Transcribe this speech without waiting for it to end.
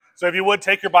So if you would,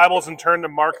 take your Bibles and turn to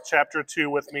Mark chapter 2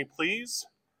 with me, please.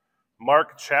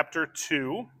 Mark chapter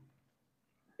 2.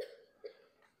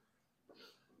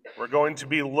 We're going to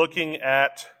be looking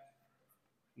at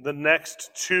the next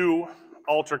two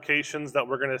altercations that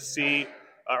we're going to see,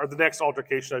 or the next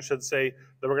altercation, I should say,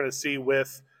 that we're going to see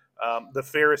with the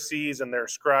Pharisees and their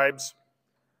scribes,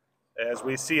 as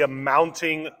we see a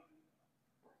mounting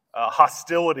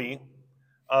hostility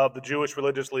of the Jewish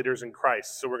religious leaders in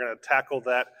Christ. So we're going to tackle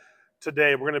that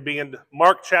today. We're going to be in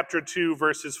Mark chapter 2,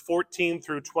 verses 14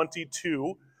 through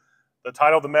 22. The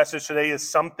title of the message today is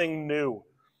Something New.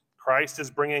 Christ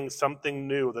is bringing something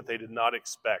new that they did not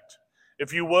expect.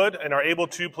 If you would and are able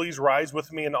to, please rise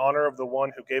with me in honor of the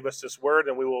one who gave us this word,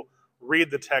 and we will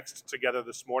read the text together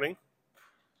this morning.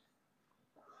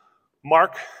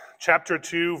 Mark chapter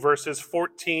 2, verses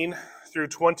 14 through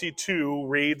 22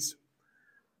 reads,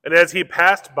 "And as he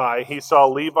passed by, he saw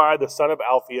Levi, the son of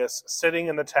Alphaeus, sitting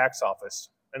in the tax office.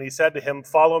 And he said to him,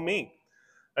 'Follow me.'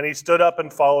 And he stood up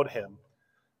and followed him.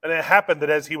 And it happened that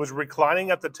as he was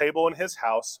reclining at the table in his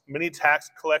house, many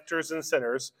tax collectors and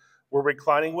sinners were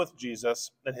reclining with Jesus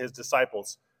and his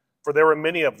disciples. For there were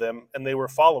many of them, and they were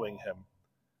following him.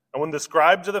 And when the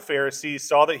scribes of the Pharisees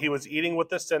saw that he was eating with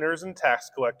the sinners and tax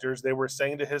collectors, they were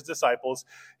saying to his disciples,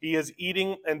 'He is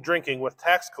eating and drinking with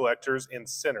tax collectors and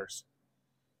sinners.'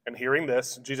 And hearing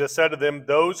this, Jesus said to them,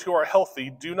 'Those who are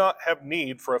healthy do not have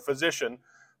need for a physician,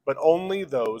 but only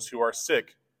those who are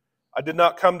sick. I did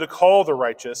not come to call the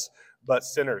righteous, but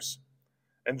sinners.'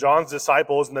 And John's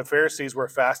disciples and the Pharisees were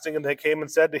fasting, and they came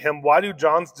and said to him, 'Why do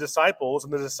John's disciples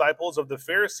and the disciples of the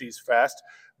Pharisees fast,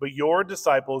 but your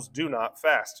disciples do not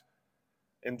fast?'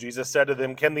 And Jesus said to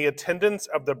them, 'Can the attendants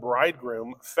of the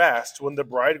bridegroom fast when the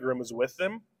bridegroom is with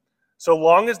them? So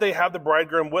long as they have the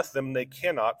bridegroom with them, they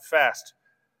cannot fast.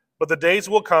 But the days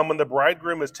will come when the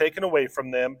bridegroom is taken away from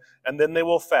them, and then they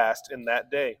will fast in that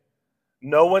day.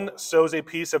 No one sews a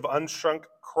piece of unshrunk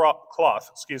cloth,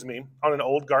 on an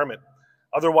old garment.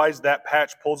 Otherwise that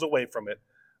patch pulls away from it,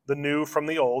 the new from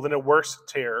the old, and a worse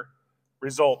tear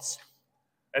results.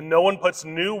 And no one puts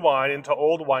new wine into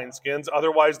old wineskins,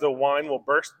 otherwise the wine will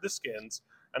burst the skins,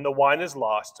 and the wine is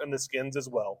lost, and the skins as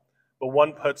well. But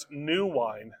one puts new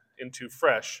wine into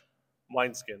fresh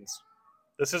wineskins.'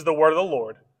 This is the word of the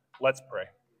Lord. Let's pray.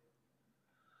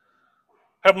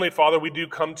 Heavenly Father, we do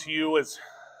come to you as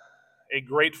a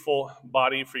grateful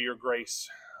body for your grace,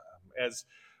 as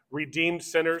redeemed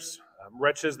sinners,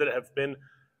 wretches that have been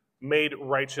made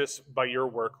righteous by your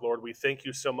work, Lord. We thank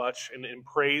you so much, and in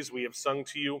praise we have sung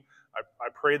to you. I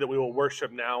pray that we will worship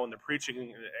now in the preaching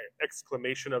and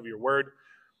exclamation of your word,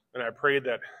 and I pray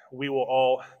that we will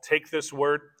all take this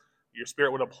word, your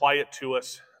Spirit would apply it to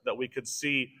us, that we could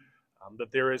see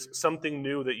that there is something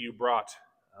new that you brought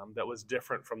that was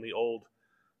different from the old,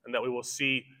 and that we will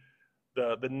see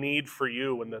the need for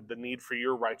you and the need for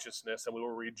your righteousness, and we will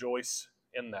rejoice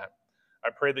in that. I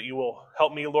pray that you will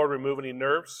help me, Lord, remove any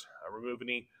nerves, remove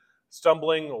any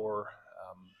stumbling or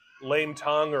lame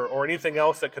tongue or anything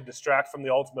else that could distract from the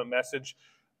ultimate message.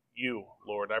 You,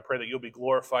 Lord, I pray that you'll be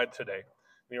glorified today.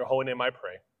 In your holy name I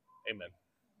pray. Amen.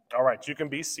 All right, you can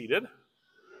be seated.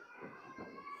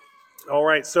 All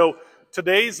right, so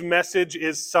today's message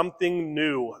is something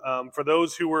new. For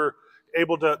those who were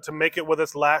able to make it with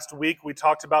us last week, we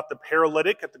talked about the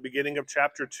paralytic at the beginning of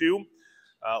chapter 2.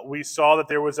 We saw that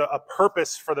there was a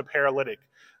purpose for the paralytic,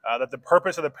 that the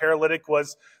purpose of the paralytic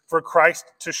was for Christ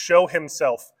to show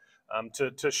himself,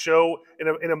 to show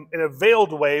in a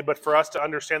veiled way, but for us to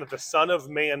understand that the Son of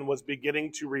Man was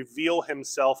beginning to reveal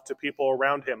himself to people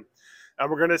around him.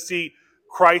 And we're going to see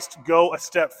Christ go a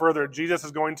step further. Jesus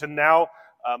is going to now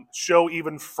show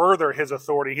even further his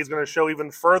authority. He's going to show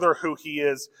even further who he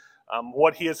is,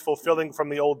 what he is fulfilling from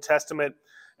the Old Testament,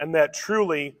 and that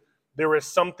truly there is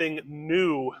something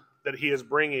new that he is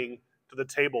bringing to the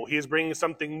table. He is bringing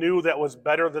something new that was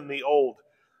better than the old.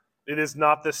 It is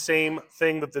not the same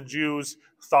thing that the Jews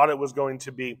thought it was going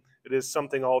to be. It is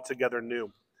something altogether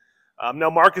new. Now,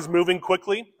 Mark is moving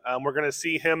quickly. We're going to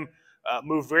see him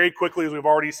move very quickly, as we've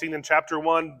already seen in chapter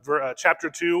 1, chapter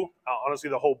 2, honestly,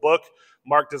 the whole book.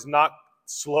 Mark does not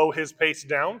slow his pace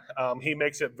down. He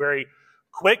makes it very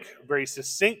quick, very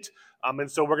succinct. And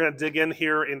so we're going to dig in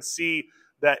here and see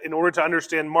that in order to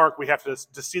understand Mark, we have to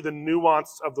see the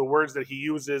nuance of the words that he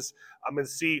uses, and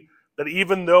see that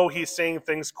even though he's saying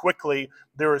things quickly,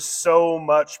 there is so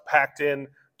much packed in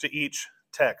to each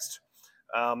text.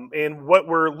 And what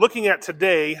we're looking at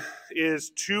today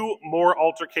is two more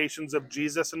altercations of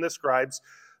Jesus and the scribes.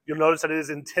 You'll notice that it is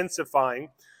intensifying.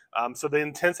 So the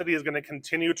intensity is going to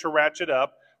continue to ratchet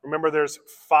up. Remember, there's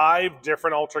 5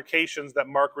 different altercations that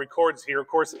Mark records here. Of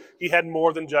course, he had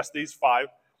more than just these 5,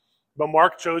 but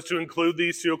Mark chose to include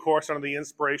these 2, of course, under the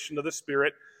inspiration of the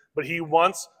Spirit. But he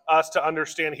wants us to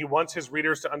understand, he wants his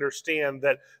readers to understand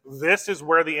that this is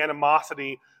where the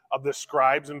animosity of the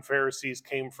scribes and Pharisees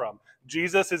came from.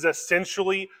 Jesus is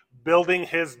essentially building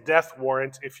his death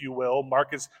warrant, if you will.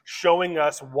 Mark is showing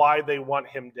us why they want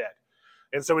him dead.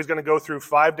 And so he's going to go through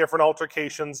 5 different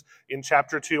altercations in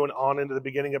chapter 2 and on into the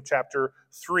beginning of chapter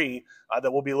 3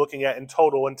 that we'll be looking at in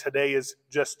total. And today is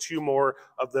just 2 more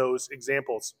of those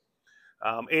examples.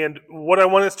 And what I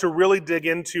want us to really dig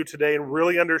into today and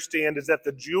really understand is that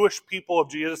the Jewish people of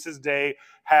Jesus' day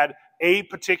had a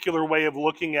particular way of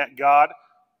looking at God,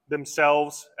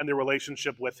 themselves, and their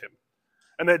relationship with him.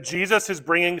 And that Jesus is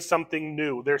bringing something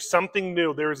new. There's something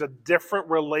new. There is a different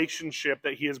relationship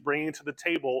that he is bringing to the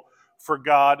table for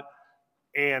God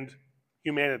and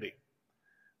humanity.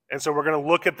 And so we're going to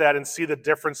look at that and see the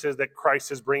differences that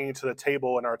Christ is bringing to the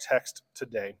table in our text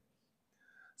today.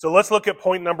 So let's look at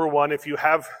point number 1. If you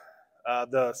have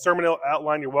the sermon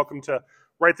outline, you're welcome to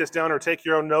write this down or take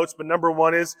your own notes. But number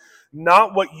 1 is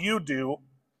not what you do,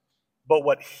 but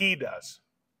what he does.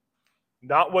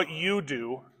 Not what you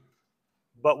do,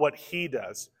 but what he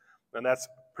does. And that's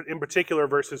in particular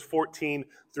verses 14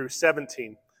 through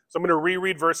 17. So I'm going to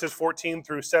reread verses 14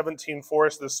 through 17 for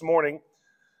us this morning.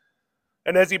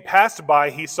 And as he passed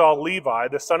by, he saw Levi,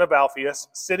 the son of Alphaeus,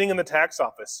 sitting in the tax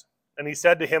office. And he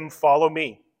said to him, "Follow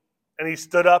me." And he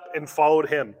stood up and followed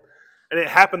him. And it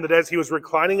happened that as he was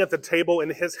reclining at the table in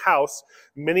his house,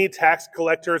 many tax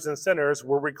collectors and sinners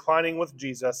were reclining with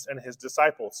Jesus and his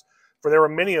disciples. For there were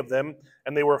many of them,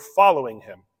 and they were following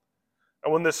him.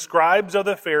 And when the scribes of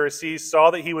the Pharisees saw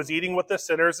that he was eating with the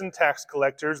sinners and tax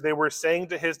collectors, they were saying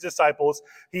to his disciples,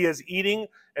 "He is eating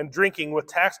and drinking with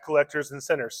tax collectors and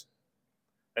sinners."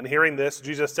 And hearing this,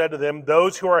 Jesus said to them,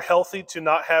 those who are healthy do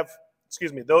not have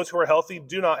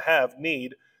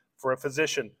need for a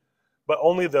physician, but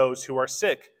only those who are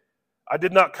sick. I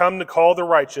did not come to call the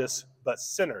righteous, but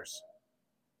sinners.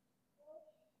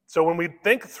 So when we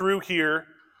think through here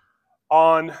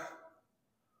on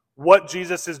what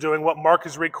Jesus is doing, what Mark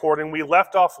is recording, we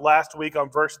left off last week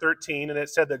on verse 13, and it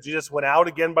said that Jesus went out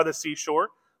again by the seashore.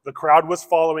 The crowd was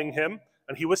following him,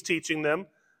 and he was teaching them.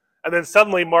 And then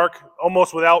suddenly Mark,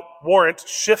 almost without warrant,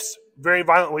 shifts very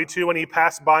violently to when he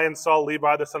passed by and saw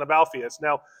Levi, the son of Alphaeus.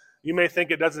 Now, you may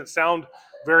think it doesn't sound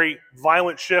very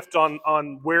violent shift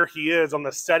on where he is, on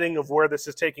the setting of where this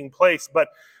is taking place, but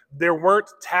there weren't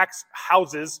tax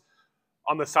houses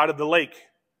on the side of the lake.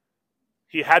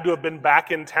 He had to have been back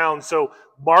in town. So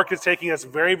Mark is taking us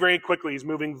very, very quickly. He's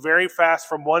moving very fast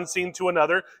from one scene to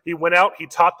another. He went out, he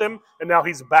taught them, and now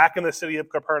he's back in the city of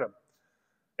Capernaum.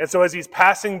 And so as he's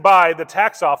passing by the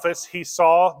tax office, he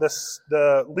saw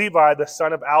the Levi, the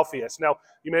son of Alphaeus. Now,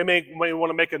 you may want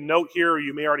to make a note here, or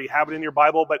you may already have it in your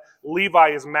Bible, but Levi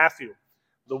is Matthew,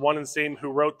 the one and same who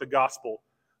wrote the Gospel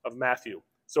of Matthew.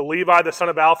 So Levi, the son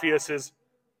of Alphaeus, is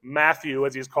Matthew,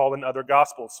 as he's called in other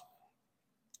Gospels.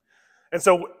 And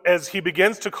so as he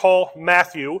begins to call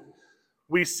Matthew,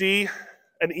 we see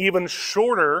an even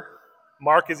shorter,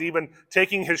 Mark is even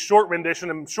taking his short rendition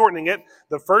and shortening it.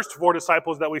 The first 4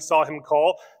 disciples that we saw him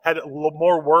call had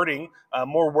more wording,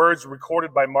 more words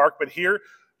recorded by Mark. But here,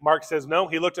 Mark says, no,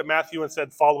 he looked at Matthew and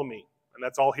said, "Follow me." And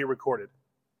that's all he recorded.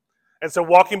 And so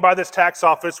walking by this tax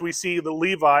office, we see the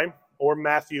Levi, or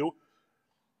Matthew,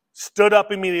 stood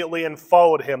up immediately and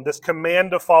followed him. This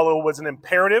command to follow was an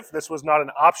imperative. This was not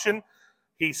an option.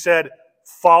 He said,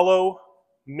 "Follow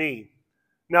me."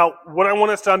 Now, what I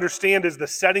want us to understand is the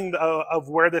setting of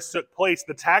where this took place.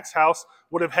 The tax house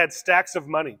would have had stacks of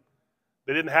money.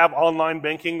 They didn't have online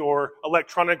banking or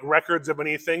electronic records of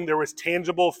anything. There was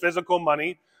tangible, physical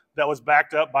money that was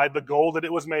backed up by the gold that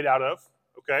it was made out of,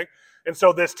 okay? And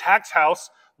so this tax house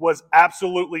was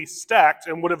absolutely stacked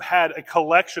and would have had a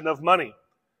collection of money.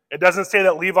 It doesn't say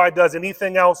that Levi does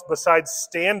anything else besides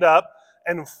stand up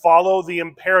and follow the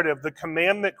imperative. The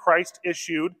command that Christ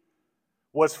issued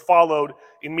was followed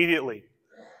immediately.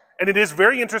 And it is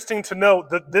very interesting to note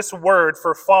that this word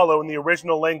for follow in the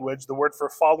original language, the word for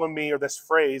follow me, or this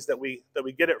phrase that we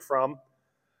get it from,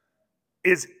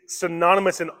 is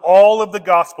synonymous in all of the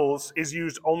Gospels, is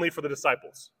used only for the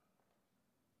disciples.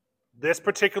 This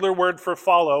particular word for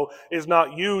follow is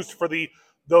not used for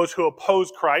those who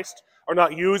oppose Christ, or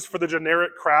not used for the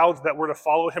generic crowds that were to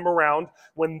follow him around.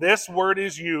 When this word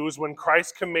is used, when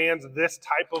Christ commands this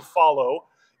type of follow,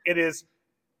 it is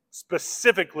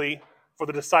specifically for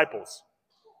the disciples.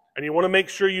 And you want to make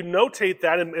sure you notate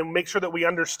that and make sure that we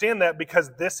understand that, because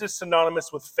this is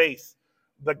synonymous with faith.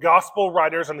 the gospel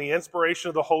writers and the inspiration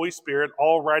of the Holy Spirit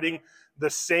all writing the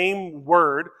same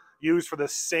word used for the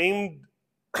same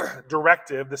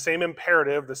directive, the same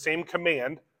imperative, the same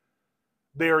command.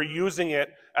 They are using it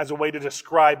as a way to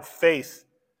describe faith.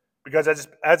 Because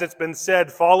as it's been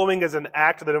said, following is an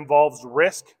act that involves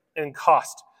risk and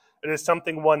cost. It is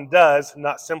something one does,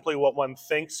 not simply what one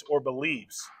thinks or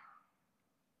believes.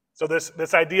 So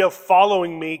this idea of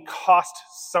following me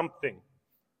costs something.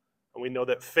 And we know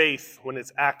that faith, when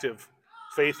it's active,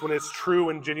 faith, when it's true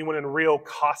and genuine and real,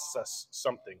 costs us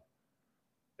something.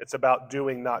 It's about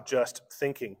doing, not just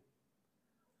thinking.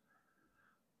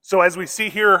 So as we see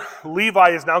here, Levi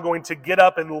is now going to get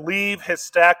up and leave his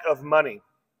stack of money.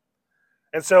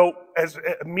 And so as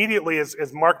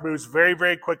Mark moves very,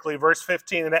 very quickly, verse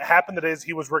 15, and it happened that as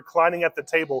he was reclining at the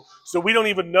table. So we don't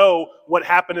even know what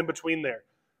happened in between there.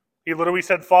 He literally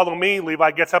said, follow me.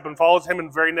 Levi gets up and follows him.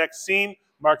 And very next scene,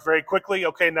 Mark very quickly,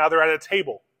 okay, now they're at a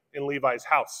table in Levi's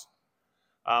house.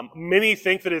 Many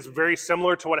think that it's very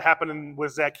similar to what happened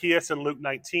with Zacchaeus in Luke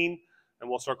 19, and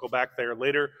we'll circle back there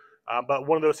later. But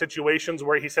one of those situations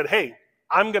where he said, hey,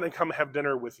 I'm going to come have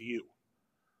dinner with you.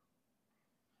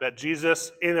 That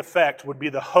Jesus, in effect, would be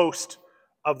the host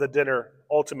of the dinner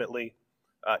ultimately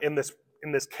in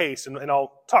this case. And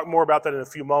I'll talk more about that in a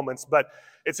few moments. But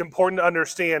it's important to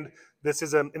understand this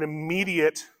is an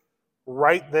immediate,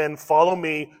 right then, follow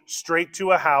me straight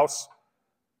to a house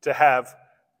to have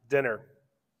dinner.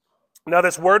 Now,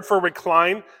 this word for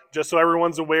recline, just so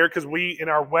everyone's aware, because we in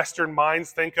our Western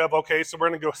minds think of, okay, so we're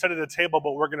going to go sit at a table,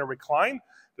 but we're going to recline.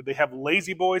 Did they have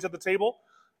lazy boys at the table?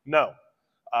 No.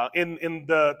 In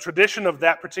the tradition of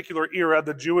that particular era,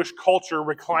 the Jewish culture,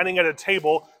 reclining at a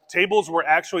table, tables were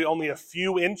actually only a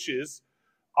few inches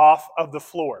off of the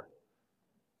floor.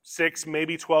 6,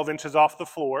 maybe 12 inches off the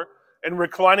floor. And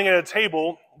reclining at a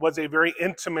table was a very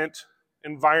intimate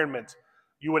environment.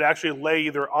 You would actually lay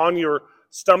either on your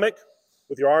stomach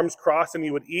with your arms crossed and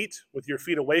you would eat with your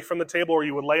feet away from the table, or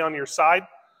you would lay on your side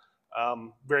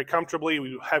very comfortably. You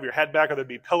would have your head back, or there'd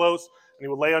be pillows, and you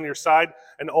would lay on your side.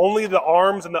 And only the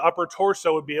arms and the upper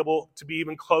torso would be able to be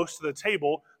even close to the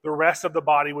table. The rest of the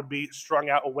body would be strung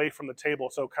out away from the table.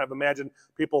 So kind of imagine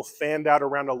people fanned out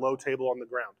around a low table on the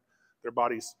ground, their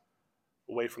bodies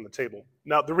away from the table.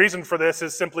 Now, the reason for this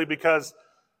is simply because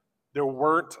there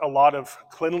weren't a lot of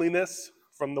cleanliness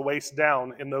from the waist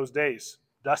down in those days.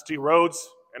 Dusty roads,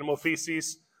 animal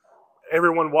feces,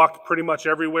 everyone walked pretty much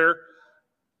everywhere.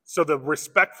 So the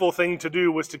respectful thing to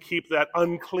do was to keep that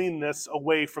uncleanness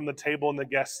away from the table and the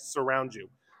guests around you.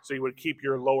 So you would keep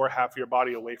your lower half of your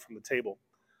body away from the table.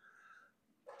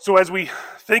 So as we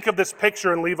think of this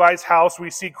picture in Levi's house,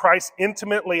 we see Christ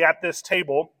intimately at this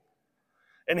table,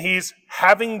 and he's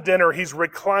having dinner, he's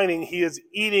reclining, he is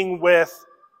eating with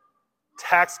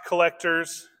tax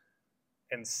collectors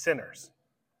and sinners.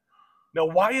 Now,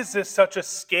 why is this such a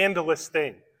scandalous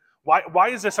thing? Why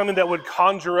is this something that would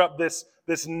conjure up this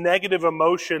negative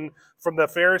emotion from the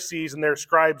Pharisees and their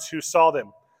scribes who saw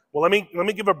them? Well, let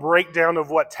me give a breakdown of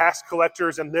what tax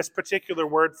collectors and this particular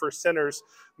word for sinners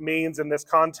means in this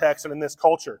context and in this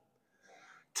culture.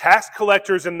 Tax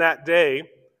collectors in that day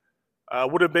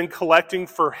would have been collecting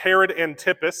for Herod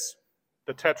Antipas,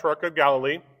 the Tetrarch of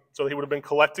Galilee, so he would have been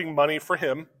collecting money for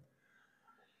him.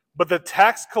 But the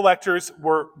tax collectors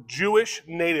were Jewish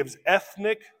natives,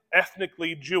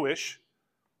 ethnically Jewish,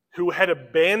 who had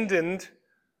abandoned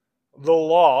the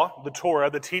law, the Torah,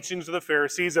 the teachings of the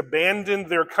Pharisees, abandoned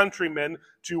their countrymen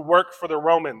to work for the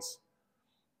Romans.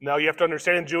 Now you have to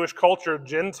understand, in Jewish culture,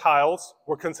 Gentiles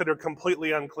were considered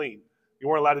completely unclean. You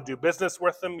weren't allowed to do business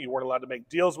with them. You weren't allowed to make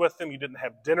deals with them. You didn't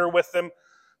have dinner with them.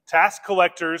 Tax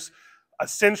collectors,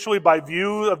 essentially by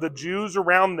view of the Jews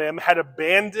around them, had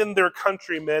abandoned their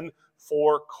countrymen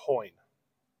for coin.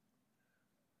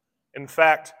 In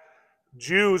fact,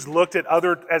 Jews looked at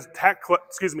other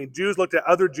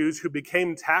Jews who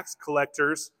became tax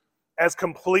collectors as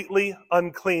completely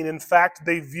unclean. In fact,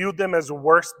 they viewed them as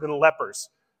worse than lepers.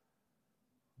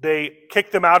 They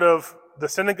kicked them out of the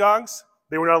synagogues.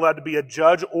 They were not allowed to be a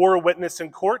judge or a witness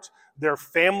in court. Their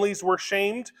families were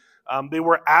shamed. They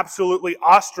were absolutely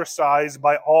ostracized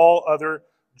by all other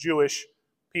Jewish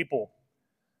people.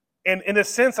 And in a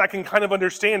sense, I can kind of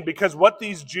understand, because what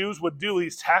these Jews would do,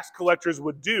 these tax collectors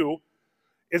would do,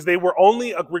 is they were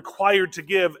only required to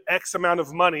give X amount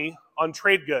of money on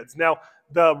trade goods. Now,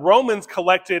 the Romans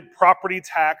collected property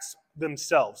tax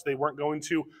themselves. They weren't going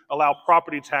to allow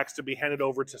property tax to be handed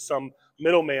over to some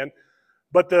middleman.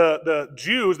 But the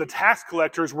Jews, the tax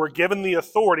collectors, were given the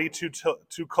authority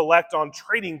to collect on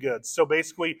trading goods. So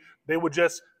basically, they would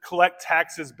just collect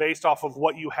taxes based off of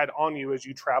what you had on you as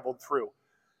you traveled through.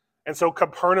 And so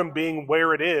Capernaum being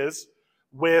where it is,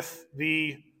 with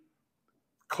the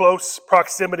close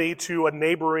proximity to a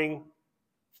neighboring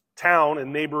town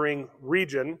and neighboring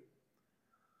region,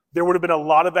 there would have been a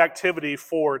lot of activity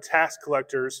for tax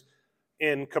collectors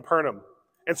in Capernaum.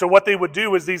 And so what they would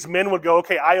do is these men would go,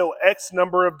 okay, I owe X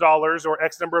number of dollars or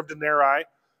X number of denarii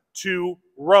to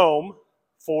Rome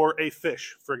for a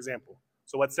fish, for example.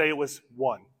 So let's say it was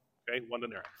one, okay, 1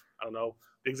 denarii. I don't know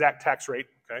the exact tax rate,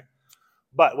 okay?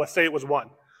 But let's say it was 1.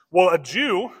 Well, a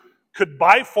Jew could,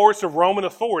 by force of Roman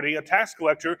authority, a tax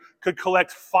collector could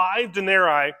collect 5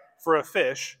 denarii for a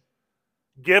fish,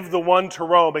 give the 1 to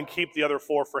Rome, and keep the other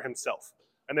 4 for himself.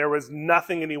 And there was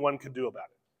nothing anyone could do about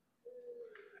it.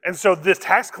 And so the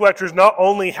tax collectors not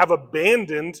only have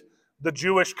abandoned the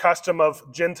Jewish custom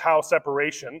of Gentile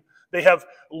separation, they have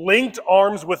linked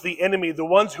arms with the enemy, the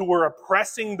ones who were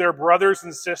oppressing their brothers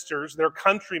and sisters, their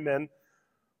countrymen,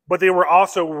 but they were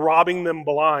also robbing them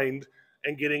blind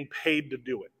and getting paid to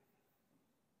do it.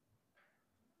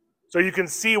 So you can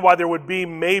see why there would be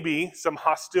maybe some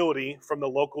hostility from the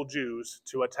local Jews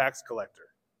to a tax collector.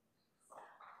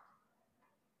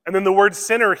 And then the word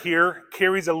sinner here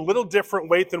carries a little different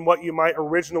weight than what you might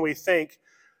originally think.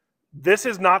 This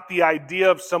is not the idea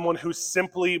of someone who's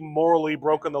simply morally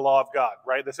broken the law of God,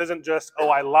 right? This isn't just, oh,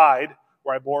 I lied,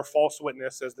 or I bore false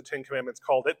witness, as the Ten Commandments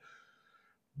called it.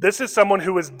 This is someone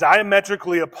who is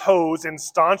diametrically opposed and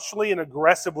staunchly and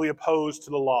aggressively opposed to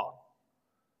the law.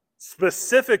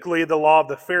 Specifically, the law of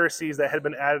the Pharisees that had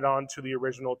been added on to the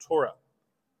original Torah.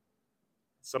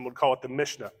 Some would call it the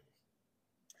Mishnah.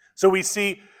 So we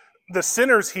see the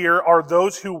sinners here are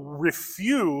those who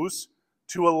refuse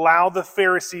to allow the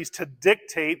Pharisees to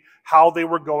dictate how they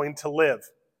were going to live.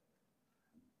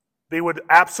 They would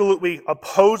absolutely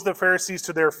oppose the Pharisees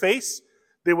to their face.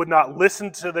 They would not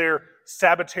listen to their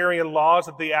Sabbatarian laws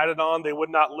that they added on. They would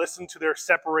not listen to their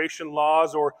separation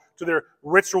laws or to their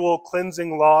ritual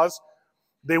cleansing laws.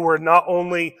 They were not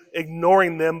only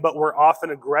ignoring them, but were often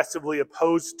aggressively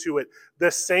opposed to it.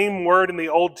 The same word in the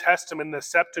Old Testament, the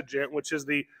Septuagint, which is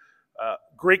the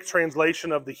Greek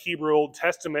translation of the Hebrew Old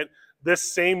Testament,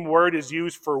 this same word is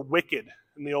used for wicked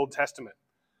in the Old Testament.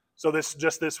 So this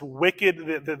wicked,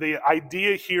 the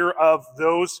idea here of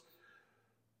those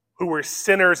who were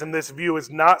sinners in this view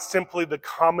is not simply the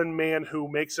common man who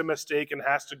makes a mistake and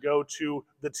has to go to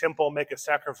the temple and make a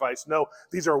sacrifice. No,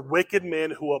 these are wicked men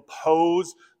who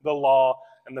oppose the law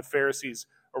and the Pharisees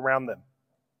around them.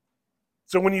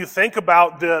 So when you think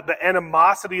about the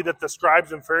animosity that the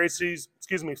scribes and Pharisees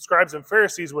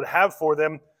would have for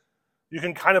them, you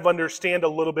can kind of understand a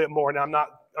little bit more. Now, I'm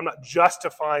not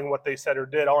justifying what they said or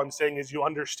did. All I'm saying is you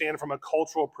understand from a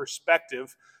cultural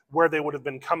perspective where they would have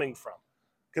been coming from,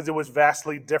 because it was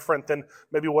vastly different than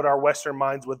maybe what our Western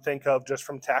minds would think of just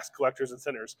from tax collectors and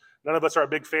sinners. None of us are a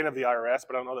big fan of the IRS,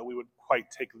 but I don't know that we would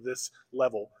quite take this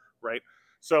level, right?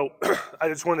 So I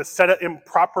just want to set it in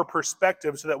proper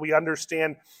perspective so that we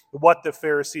understand what the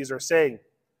Pharisees are saying.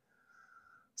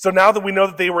 So now that we know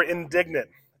that they were indignant,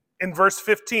 in verse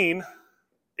 15,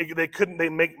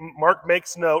 Mark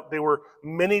makes note, there were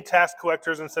many tax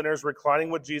collectors and sinners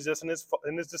reclining with Jesus and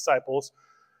his disciples.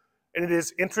 And it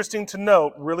is interesting to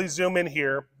note, really zoom in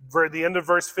here, the end of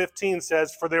verse 15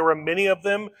 says, for there were many of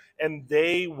them, and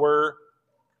they were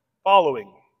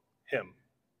following him.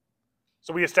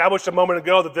 So we established a moment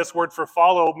ago that this word for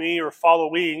follow me or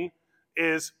following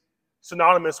is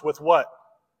synonymous with what?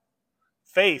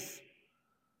 Faith.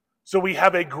 So we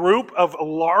have a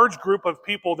large group of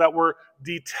people that were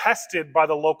detested by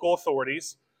the local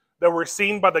authorities, that were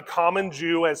seen by the common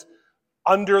Jew as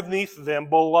underneath them,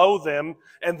 below them,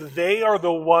 and they are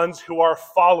the ones who are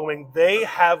following. They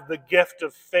have the gift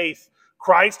of faith.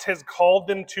 Christ has called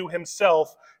them to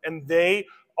himself, and they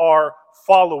are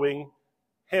following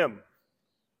him.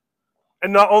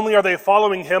 And not only are they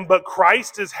following him, but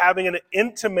Christ is having an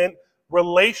intimate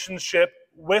relationship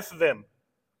with them.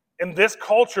 In this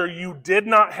culture, you did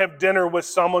not have dinner with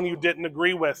someone you didn't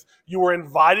agree with. You were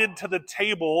invited to the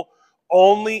table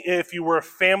only if you were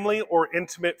family or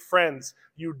intimate friends.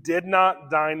 You did not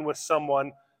dine with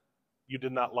someone you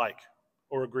did not like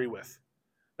or agree with.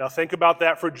 Now think about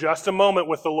that for just a moment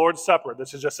with the Lord's Supper.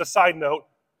 This is just a side note,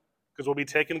 because we'll be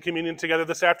taking communion together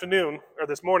this afternoon or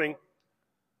this morning.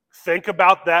 Think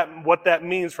about that and what that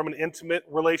means from an intimate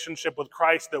relationship with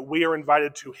Christ, that we are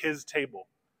invited to his table.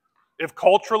 If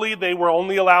culturally they were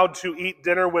only allowed to eat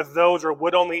dinner with those, or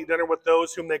would only eat dinner with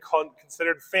those whom they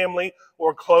considered family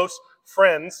or close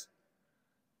friends,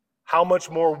 how much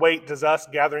more weight does us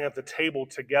gathering at the table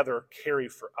together carry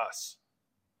for us?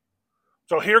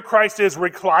 So here Christ is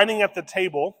reclining at the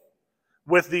table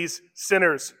with these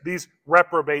sinners, these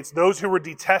reprobates, those who were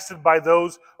detested by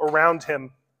those around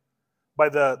him, by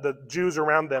the Jews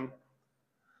around them.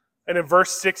 And in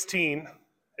verse 16,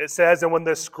 it says, and when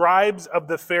the scribes of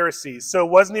the Pharisees, so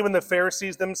it wasn't even the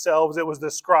Pharisees themselves, it was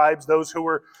the scribes, those who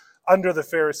were under the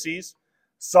Pharisees,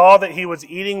 saw that he was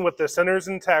eating with the sinners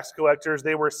and tax collectors,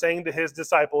 they were saying to his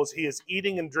disciples, he is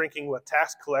eating and drinking with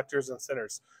tax collectors and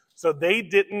sinners. So they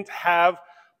didn't have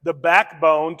the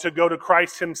backbone to go to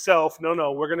Christ himself.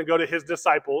 No, we're going to go to his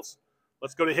disciples.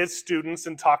 Let's go to his students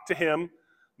and talk to him.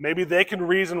 Maybe they can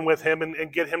reason with him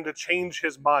and get him to change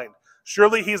his mind.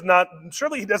 Surely he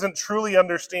doesn't truly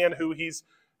understand who he's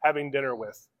having dinner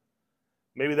with.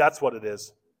 Maybe that's what it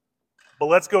is. But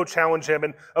let's go challenge him.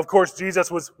 And of course, Jesus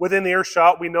was within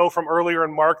earshot. We know from earlier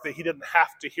in Mark that he didn't have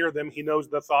to hear them. He knows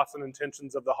the thoughts and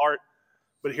intentions of the heart.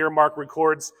 But here Mark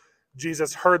records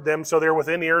Jesus heard them, so they're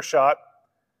within earshot.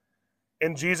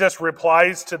 And Jesus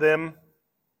replies to them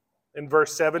in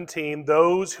verse 17,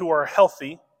 those who are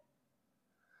healthy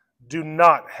do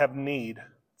not have need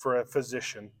for a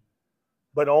physician,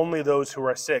 but only those who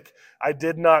are sick. I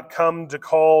did not come to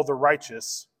call the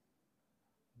righteous,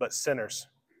 but sinners.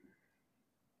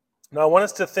 Now I want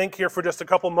us to think here for just a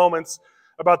couple moments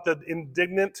about the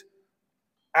indignant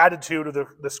attitude of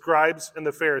the scribes and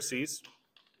the Pharisees,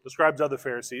 the scribes of the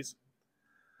Pharisees.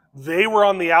 They were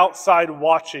on the outside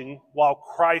watching while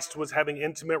Christ was having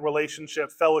intimate relationship,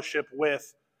 fellowship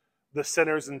with the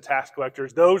sinners and tax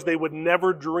collectors. Those they would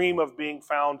never dream of being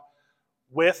found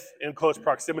with, in close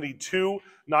proximity to,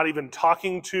 not even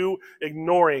talking to,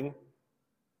 ignoring.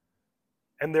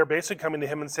 And they're basically coming to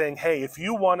him and saying, hey, if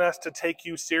you want us to take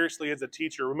you seriously as a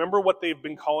teacher, remember what they've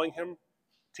been calling him?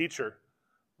 Teacher.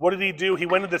 What did he do? He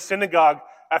went to the synagogue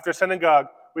after synagogue.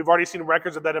 We've already seen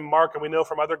records of that in Mark, and we know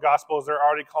from other Gospels they're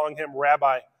already calling him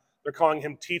rabbi. They're calling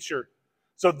him teacher.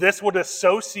 So this would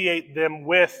associate them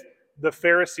with the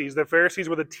Pharisees. The Pharisees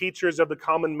were the teachers of the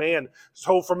common man.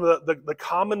 So from the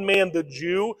common man, the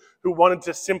Jew who wanted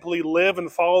to simply live and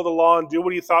follow the law and do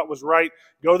what he thought was right,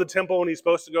 go to the temple when he's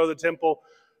supposed to go to the temple,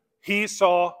 he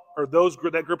saw, or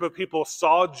that group of people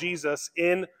saw Jesus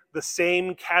in the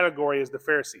same category as the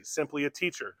Pharisees, simply a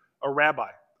teacher, a rabbi.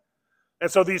 And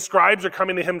so these scribes are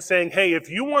coming to him saying, hey, if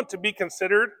you want to be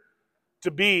considered to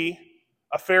be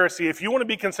a Pharisee, if you want to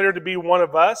be considered to be one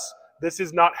of us, this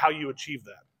is not how you achieve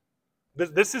that.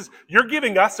 You're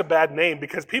giving us a bad name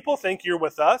because people think you're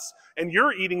with us and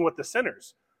you're eating with the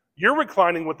sinners. You're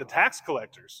reclining with the tax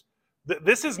collectors.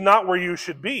 This is not where you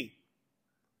should be.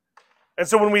 And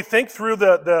so when we think through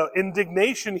the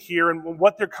indignation here and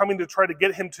what they're coming to try to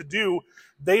get him to do,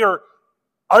 they are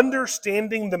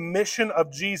understanding the mission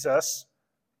of Jesus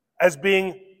as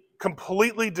being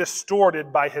completely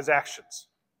distorted by his actions.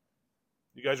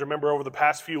 You guys remember over the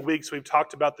past few weeks, we've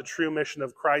talked about the true mission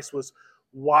of Christ was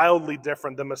wildly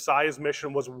different. The Messiah's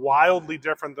mission was wildly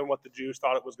different than what the Jews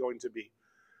thought it was going to be.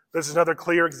 This is another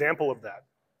clear example of that.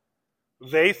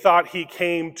 They thought he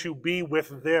came to be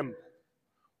with them.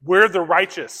 We're the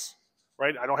righteous,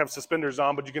 right? I don't have suspenders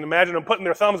on, but you can imagine them putting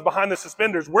their thumbs behind the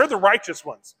suspenders. We're the righteous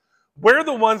ones. We're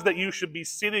the ones that you should be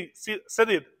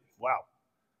seated. Wow.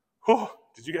 Whew,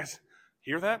 did you guys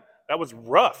hear that? That was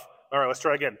rough. All right, let's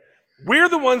try again. We're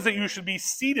the ones that you should be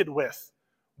seated with.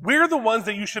 We're the ones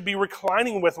that you should be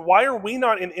reclining with. Why are we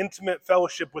not in intimate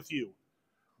fellowship with you?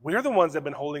 We're the ones that have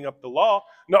been holding up the law.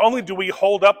 Not only do we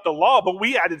hold up the law, but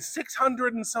we added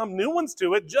 600 and some new ones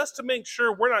to it just to make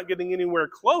sure we're not getting anywhere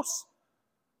close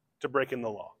to breaking the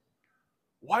law.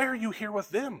 Why are you here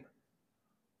with them?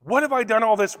 What have I done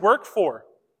all this work for?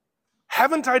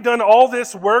 Haven't I done all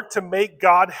this work to make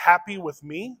God happy with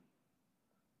me?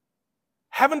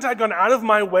 Haven't I gone out of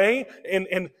my way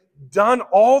and done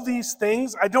all these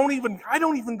things? I don't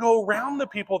even go around the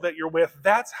people that you're with.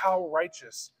 That's how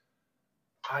righteous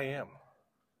I am.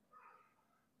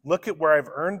 Look at where I've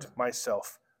earned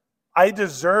myself. I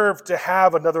deserve to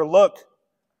have another look.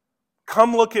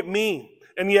 Come look at me.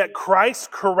 And yet Christ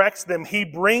corrects them. He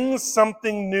brings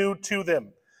something new to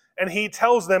them. And he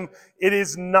tells them, it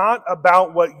is not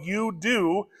about what you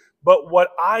do, but what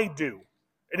I do.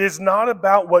 It is not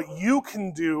about what you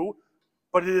can do,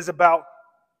 but it is about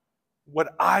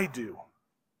what I do.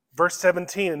 Verse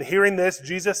 17, and hearing this,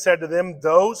 Jesus said to them,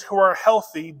 those who are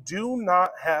healthy do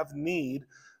not have need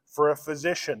for a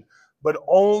physician, but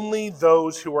only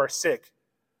those who are sick.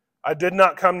 I did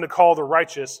not come to call the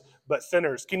righteous, but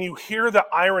sinners. Can you hear the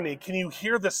irony? Can you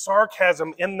hear the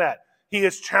sarcasm in that? He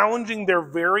is challenging their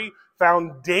very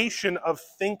foundation of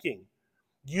thinking.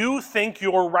 You think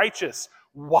you're righteous.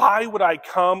 Why would I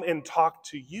come and talk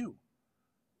to you?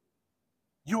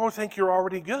 You think you're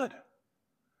already good.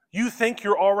 You think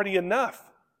you're already enough.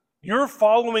 You're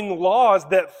following laws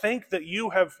that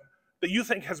you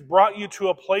think has brought you to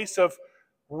a place of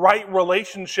right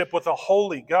relationship with a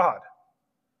holy God.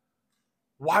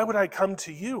 Why would I come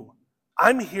to you?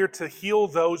 I'm here to heal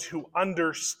those who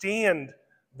understand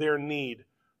their need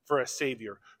for a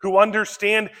Savior, who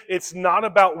understand it's not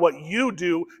about what you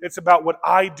do, it's about what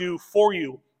I do for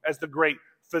you as the great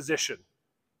physician.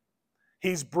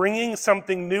 He's bringing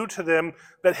something new to them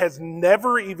that has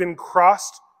never even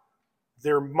crossed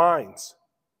their minds.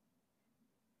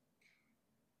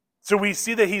 So we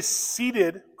see that he's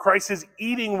seated, Christ is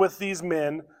eating with these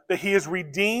men, that he is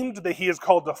redeemed, that he is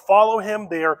called to follow him.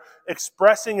 They are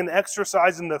expressing and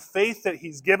exercising the faith that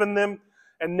he's given them.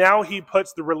 And now he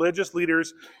puts the religious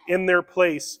leaders in their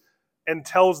place and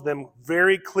tells them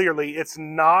very clearly, it's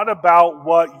not about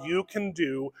what you can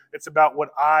do, it's about what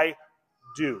I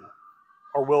do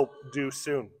or will do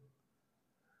soon.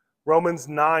 Romans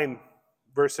 9,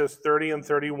 verses 30 and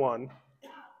 31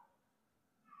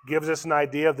 gives us an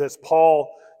idea of this. Paul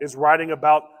is writing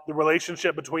about the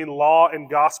relationship between law and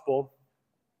gospel.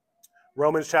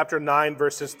 Romans chapter 9,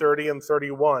 verses 30 and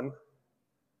 31.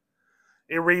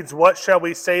 It reads, "What shall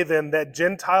we say then, that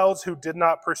Gentiles who did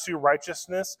not pursue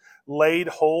righteousness laid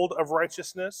hold of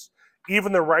righteousness,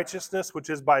 even the righteousness which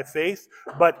is by faith?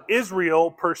 But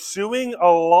Israel, pursuing a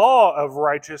law of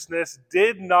righteousness,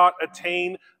 did not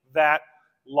attain that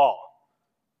law."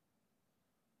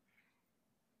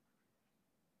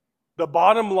 The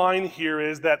bottom line here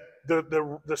is that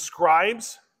the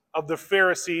scribes of the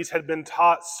Pharisees had been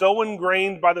taught so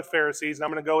ingrained by the Pharisees, and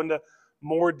I'm going to go into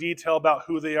more detail about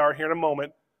who they are here in a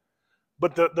moment,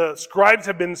 but the scribes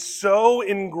have been so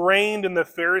ingrained in the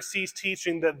Pharisees'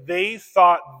 teaching that they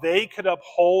thought they could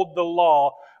uphold the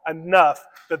law enough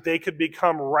that they could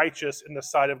become righteous in the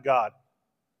sight of God.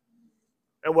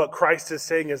 And what Christ is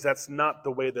saying is that's not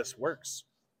the way this works.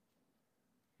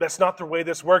 That's not the way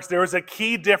this works. There is a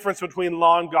key difference between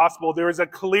law and gospel. There is a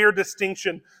clear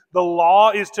distinction. The law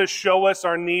is to show us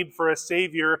our need for a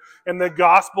Savior, and the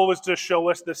gospel is to show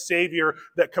us the Savior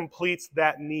that completes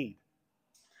that need.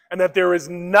 And that there is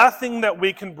nothing that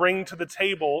we can bring to the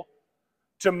table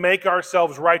to make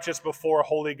ourselves righteous before a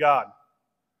holy God.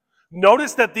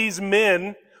 Notice that these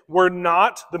men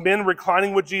the men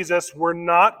reclining with Jesus were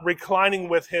not reclining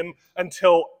with him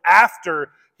until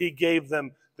after he gave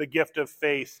them the gift of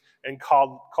faith and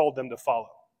called them to follow.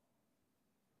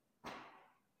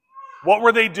 What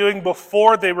were they doing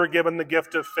before they were given the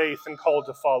gift of faith and called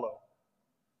to follow?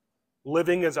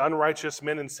 Living as unrighteous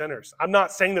men and sinners. I'm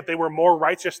not saying that they were more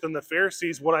righteous than the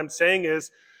Pharisees. What I'm saying is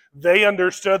they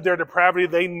understood their depravity.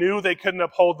 They knew they couldn't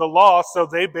uphold the law, so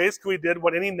they basically did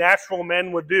what any natural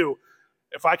man would do.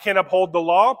 If I can't uphold the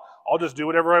law, I'll just do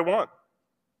whatever I want.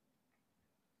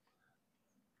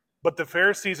 But the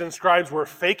Pharisees and scribes were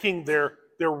faking their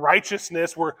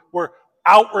righteousness, were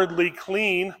outwardly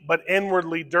clean, but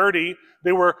inwardly dirty.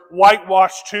 They were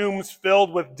whitewashed tombs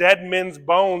filled with dead men's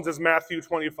bones, as Matthew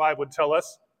 25 would tell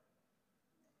us.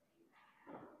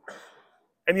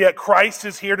 And yet Christ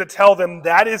is here to tell them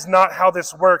that is not how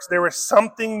this works. There is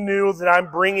something new that I'm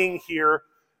bringing here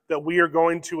that we are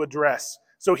going to address.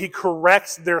 So he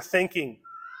corrects their thinking.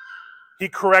 He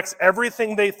corrects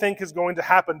everything they think is going to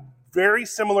happen. Very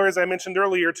similar, as I mentioned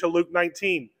earlier, to Luke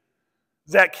 19.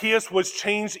 Zacchaeus was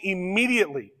changed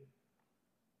immediately.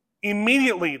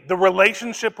 Immediately, the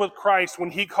relationship with Christ,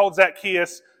 when he called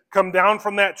Zacchaeus, "Come down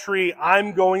from that tree,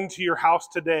 I'm going to your house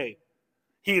today."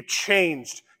 He had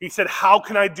changed. He said, "How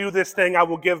can I do this thing? I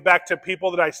will give back to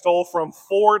people that I stole from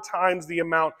 4 times the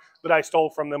amount that I stole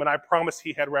from them." And I promise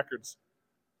he had records.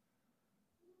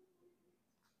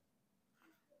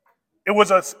 It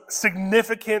was a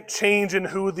significant change in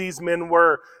who these men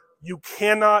were. You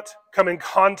cannot come in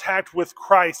contact with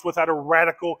Christ without a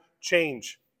radical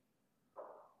change.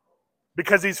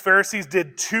 Because these Pharisees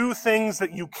did 2 things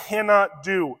that you cannot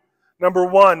do. Number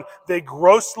 1, they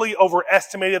grossly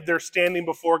overestimated their standing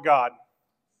before God.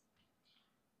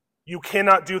 You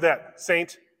cannot do that,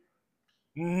 saint.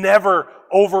 Never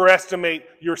overestimate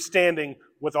your standing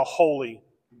with a holy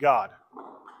God.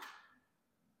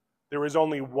 There is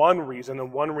only one reason,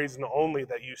 and one reason only,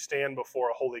 that you stand before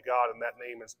a holy God, and that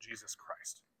name is Jesus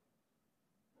Christ.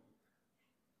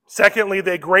 Secondly,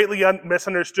 they greatly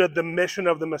misunderstood the mission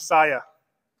of the Messiah.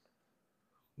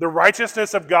 The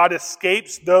righteousness of God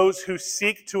escapes those who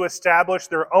seek to establish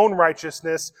their own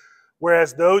righteousness,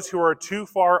 whereas those who are too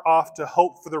far off to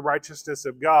hope for the righteousness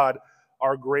of God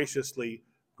are graciously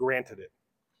granted it.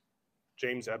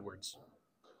 James Edwards.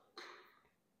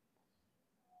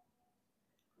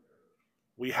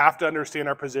 We have to understand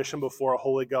our position before a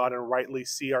holy God and rightly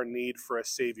see our need for a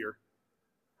Savior.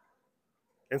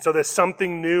 And so there's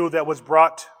something new that was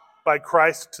brought by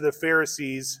Christ to the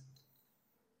Pharisees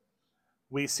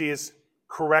we see as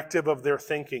corrective of their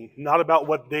thinking, not about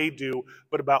what they do,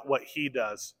 but about what he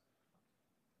does.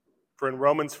 For in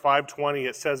Romans 5:20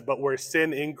 it says, "But where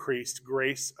sin increased,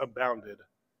 grace abounded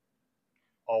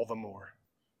all the more."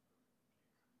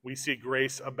 We see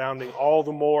grace abounding all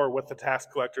the more with the tax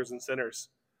collectors and sinners.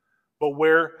 But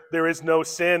where there is no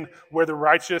sin, where the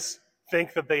righteous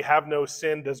think that they have no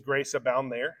sin, does grace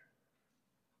abound there?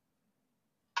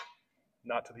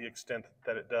 Not to the extent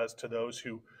that it does to those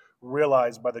who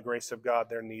realize by the grace of God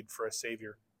their need for a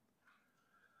Savior.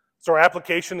 So our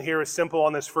application here is simple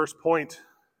on this first point.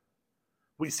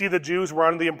 We see the Jews were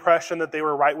under the impression that they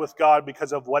were right with God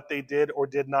because of what they did or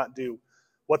did not do,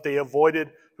 what they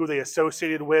avoided, who they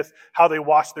associated with, how they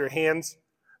washed their hands.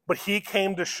 But he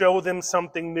came to show them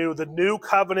something new. The new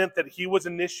covenant that he was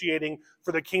initiating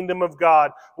for the kingdom of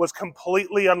God was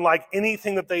completely unlike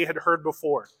anything that they had heard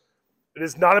before. It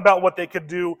is not about what they could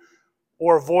do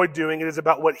or avoid doing. It is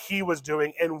about what he was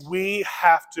doing, and we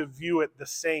have to view it the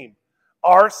same.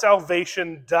 Our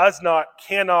salvation does not,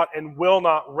 cannot, and will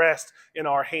not rest in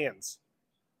our hands.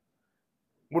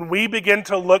 When we begin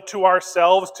to look to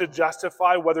ourselves to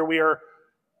justify whether we are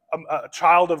a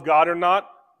child of God or not,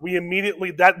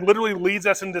 that literally leads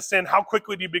us into sin. How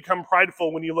quickly do you become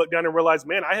prideful when you look down and realize,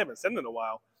 man, I haven't sinned in a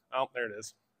while? Oh, there it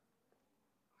is.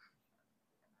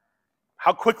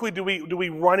 How quickly do we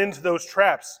run into those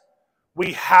traps?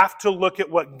 We have to look at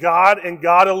what God and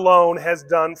God alone has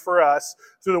done for us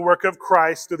through the work of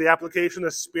Christ, through the application of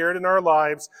the Spirit in our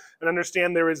lives, and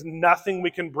understand there is nothing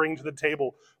we can bring to the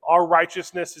table. Our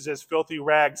righteousness is as filthy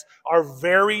rags. Our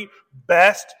very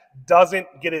best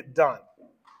doesn't get it done.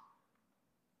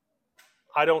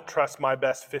 I don't trust my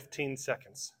best 15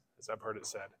 seconds, as I've heard it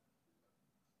said,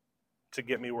 to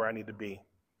get me where I need to be.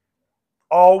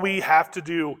 All we have to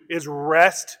do is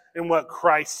rest in what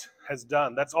Christ has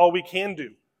done. That's all we can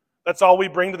do. That's all we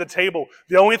bring to the table.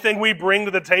 The only thing we bring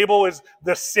to the table is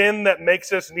the sin that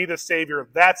makes us need a Savior.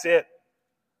 That's it.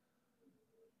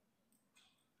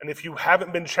 And if you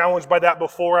haven't been challenged by that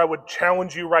before, I would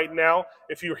challenge you right now.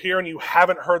 If you're here and you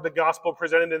haven't heard the gospel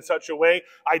presented in such a way,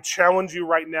 I challenge you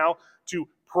right now to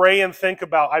pray and think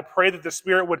about. I pray that the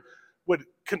Spirit would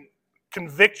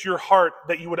convict your heart,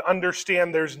 that you would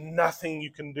understand there's nothing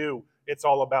you can do. It's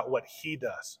all about what he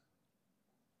does.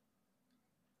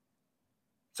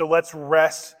 So let's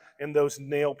rest in those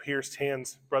nail-pierced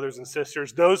hands, brothers and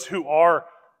sisters. Those who are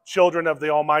children of the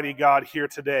Almighty God here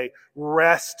today,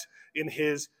 rest in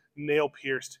his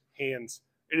nail-pierced hands.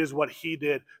 It is what he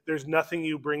did. There's nothing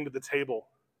you bring to the table.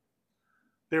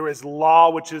 There is law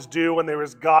which is due, and there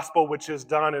is gospel which is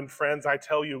done. And friends, I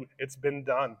tell you, it's been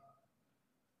done.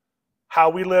 How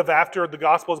we live after the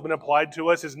gospel has been applied to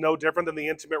us is no different than the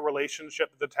intimate relationship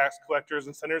that the tax collectors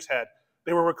and sinners had.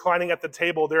 They were reclining at the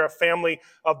table. They're a family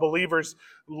of believers.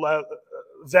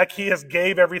 Zacchaeus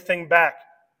gave everything back.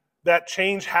 That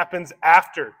change happens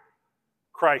after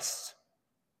Christ's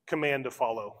command to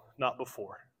follow, not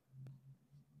before.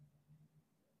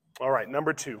 All right,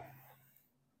 number 2.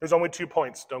 There's only 2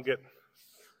 points. Don't get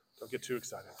too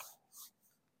excited.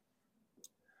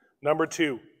 Number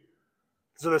 2.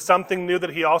 So there's something new that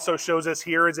he also shows us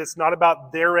here is it's not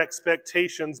about their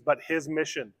expectations, but his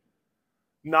mission.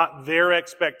 Not their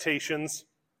expectations,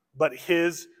 but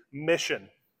his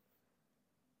mission.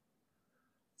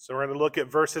 So we're going to look at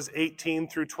verses 18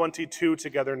 through 22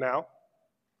 together now.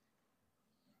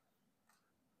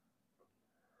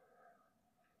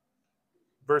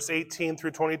 Verse 18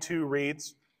 through 22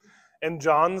 reads, "And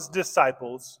John's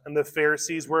disciples and the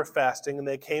Pharisees were fasting, and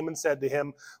they came and said to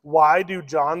him, 'Why do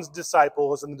John's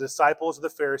disciples and the disciples of the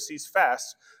Pharisees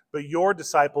fast, but your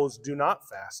disciples do not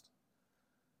fast?'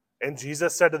 And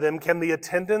Jesus said to them, 'Can the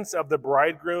attendants of the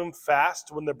bridegroom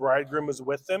fast when the bridegroom is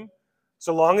with them?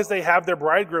 So long as they have their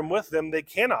bridegroom with them, they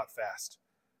cannot fast.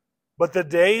 But the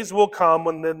days will come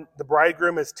when the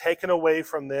bridegroom is taken away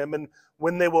from them, and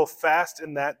when they will fast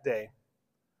in that day.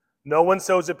 No one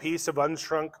sews a piece of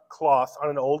unshrunk cloth on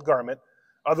an old garment,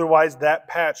 otherwise that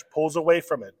patch pulls away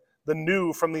from it, the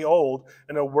new from the old,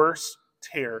 and a worse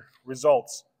tear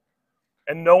results.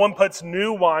 And no one puts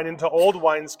new wine into old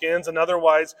wineskins, and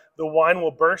otherwise the wine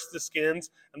will burst the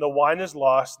skins, and the wine is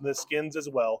lost, and the skins as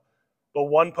well. But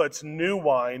one puts new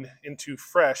wine into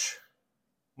fresh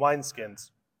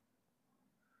wineskins.'"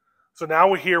 So now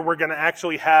we're going to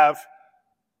actually have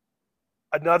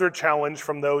another challenge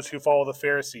from those who follow the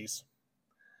Pharisees.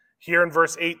 Here in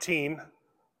verse 18,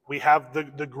 we have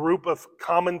the group of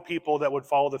common people that would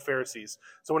follow the Pharisees.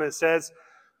 So when it says,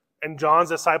 "And John's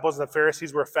disciples and the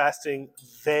Pharisees were fasting,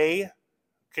 they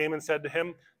came and said to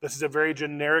him. This is a very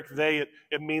generic they.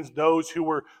 It means those who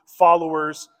were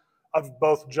followers of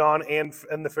both John and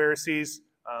the Pharisees,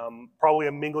 probably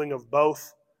a mingling of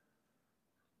both.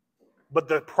 But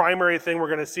the primary thing we're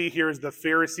going to see here is the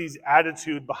Pharisees'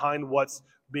 attitude behind what's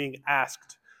being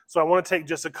asked. So I want to take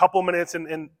just a couple minutes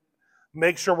and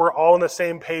make sure we're all on the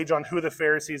same page on who the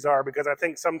Pharisees are, because I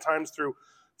think sometimes through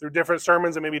different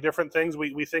sermons and maybe different things,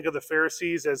 we think of the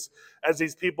Pharisees as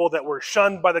these people that were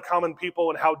shunned by the common people,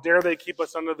 and how dare they keep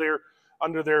us under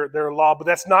their law. But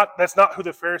that's not who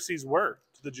the Pharisees were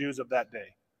to the Jews of that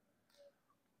day.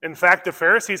 In fact, the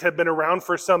Pharisees had been around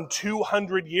for some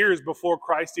 200 years before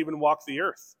Christ even walked the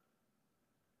earth.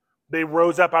 They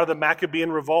rose up out of the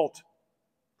Maccabean revolt.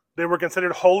 They were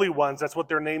considered holy ones. That's what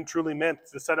their name truly meant.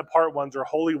 The set apart ones or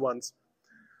holy ones.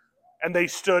 And they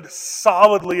stood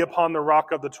solidly upon the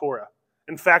rock of the Torah.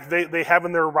 In fact, they have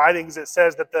in their writings, it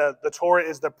says that the Torah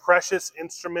is the precious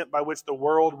instrument by which the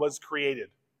world was created.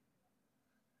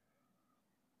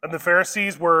 And the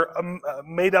Pharisees were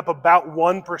made up about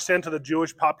 1% of the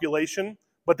Jewish population,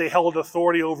 but they held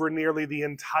authority over nearly the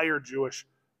entire Jewish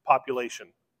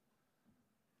population.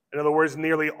 In other words,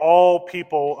 nearly all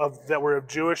people that were of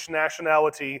Jewish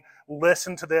nationality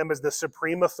listened to them as the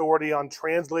supreme authority on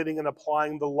translating and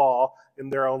applying the law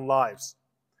in their own lives.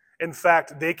 In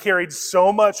fact, they carried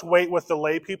so much weight with the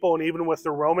lay people and even with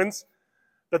the Romans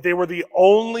that they were the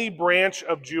only branch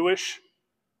of Jewish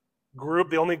group,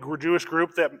 the only Jewish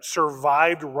group that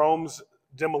survived Rome's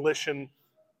demolition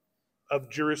of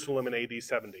Jerusalem in AD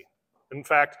 70. In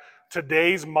fact,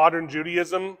 today's modern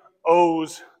Judaism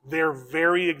owes their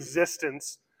very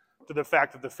existence to the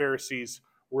fact that the Pharisees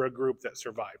were a group that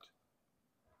survived.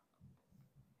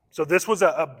 So this was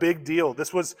a big deal.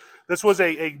 This was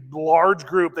a large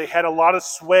group. They had a lot of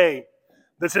sway.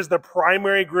 This is the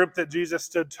primary group that Jesus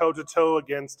stood toe-to-toe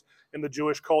against in the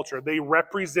Jewish culture. They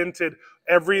represented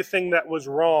everything that was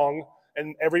wrong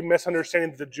and every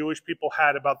misunderstanding that the Jewish people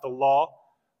had about the law,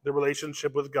 the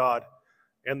relationship with God,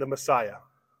 and the Messiah.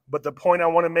 But the point I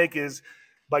want to make is,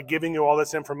 by giving you all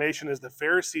this information, is the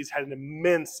Pharisees had an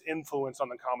immense influence on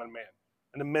the common man,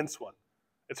 an immense one.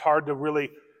 It's hard to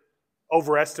really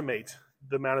overestimate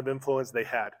the amount of influence they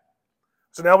had.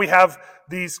 So now we have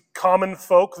these common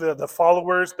folk, the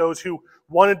followers, those who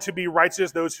wanted to be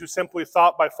righteous, those who simply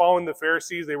thought by following the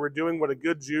Pharisees they were doing what a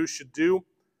good Jew should do.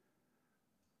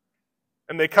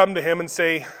 And they come to him and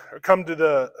say, or come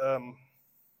to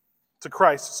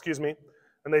Christ,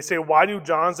 and they say, why do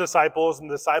John's disciples and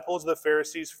the disciples of the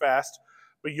Pharisees fast,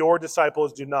 but your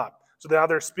disciples do not? So now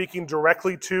they're speaking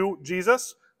directly to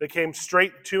Jesus. They came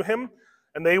straight to him,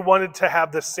 and they wanted to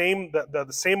have the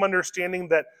same understanding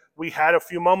that we had a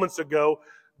few moments ago.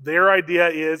 Their idea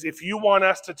is, if you want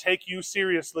us to take you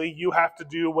seriously, you have to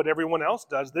do what everyone else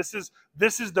does. This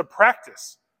is the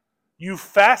practice. You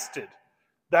fasted.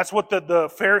 That's what the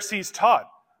Pharisees taught.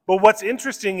 But what's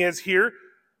interesting is here,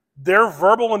 their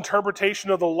verbal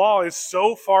interpretation of the law is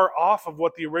so far off of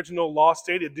what the original law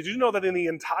stated. Did you know that in the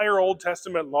entire Old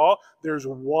Testament law, there's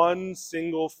one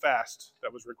single fast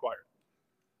that was required?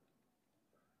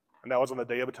 And that was on the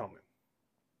Day of Atonement.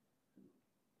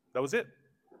 That was it.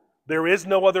 There is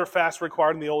no other fast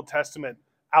required in the Old Testament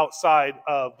outside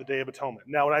of the Day of Atonement.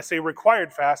 Now, when I say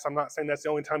required fast, I'm not saying that's the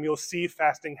only time you'll see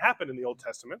fasting happen in the Old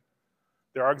Testament.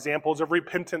 There are examples of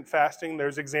repentant fasting.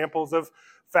 There's examples of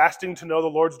fasting to know the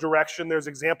Lord's direction. There's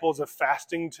examples of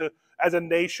fasting as a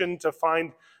nation to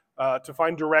find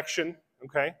direction.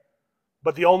 Okay,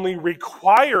 but the only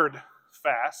required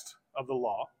fast of the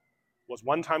law was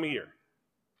one time a year,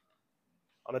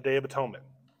 on the Day of Atonement.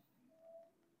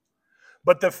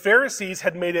 But the Pharisees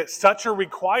had made it such a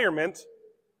requirement,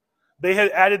 they had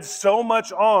added so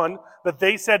much on, that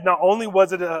they said not only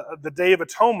was it the Day of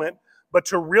Atonement, but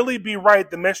to really be right,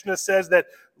 the Mishnah says that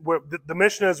the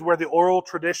Mishnah is where the oral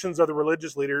traditions of the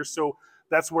religious leaders, so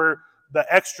that's where the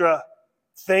extra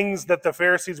things that the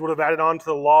Pharisees would have added on to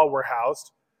the law were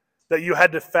housed, that you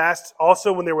had to fast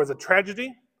also when there was a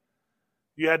tragedy,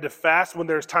 you had to fast when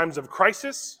there's times of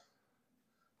crisis,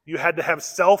 you had to have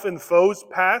self-imposed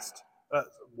fast.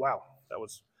 That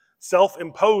was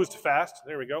self-imposed fast.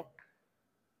 There we go.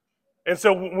 And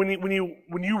so when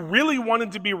you really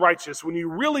wanted to be righteous, when you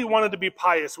really wanted to be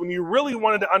pious, when you really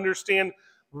wanted to understand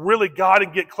really God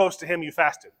and get close to him, you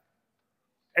fasted.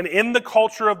 And in the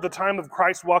culture of the time of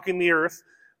Christ walking the earth,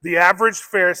 the average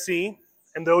Pharisee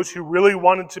and those who really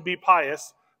wanted to be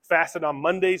pious fasted on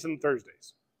Mondays and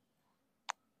Thursdays.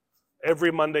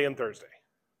 Every Monday and Thursday.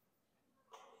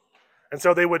 And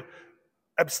so they would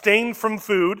abstain from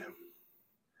food,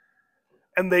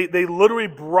 and they literally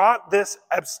brought this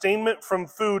abstainment from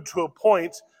food to a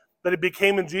point that it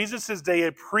became in Jesus' day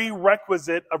a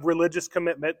prerequisite of religious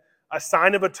commitment, a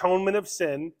sign of atonement of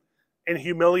sin, and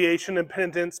humiliation and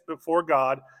penitence before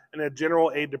God, and a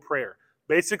general aid to prayer.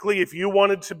 Basically, if you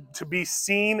wanted to be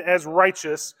seen as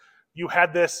righteous, you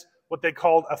had this, what they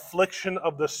called affliction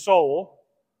of the soul,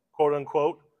 quote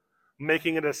unquote,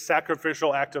 making it a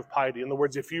sacrificial act of piety. In other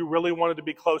words, if you really wanted to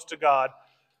be close to God,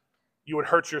 you would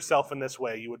hurt yourself in this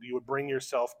way. You would bring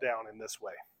yourself down in this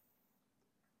way.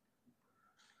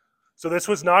 So this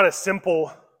was not a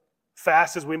simple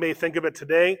fast as we may think of it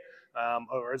today,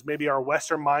 or as maybe our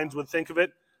Western minds would think of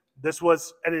it. This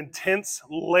was an intense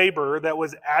labor that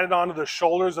was added onto the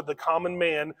shoulders of the common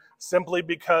man simply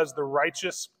because the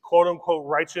righteous, quote-unquote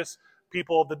righteous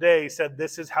people of the day said,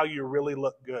 this is how you really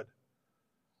look good.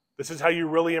 This is how you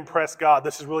really impress God.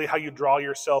 This is really how you draw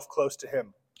yourself close to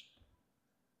Him.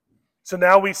 So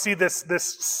now we see this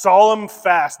solemn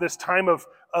fast, this time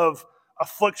of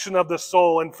affliction of the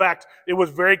soul. In fact, it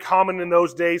was very common in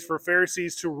those days for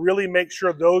Pharisees to really make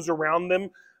sure those around them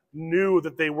knew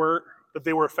that they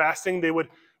were fasting. They would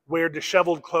wear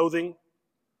disheveled clothing.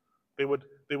 They would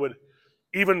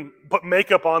even put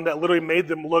makeup on that literally made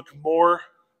them look more,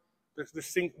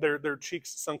 their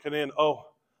cheeks sunken in. Oh,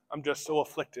 I'm just so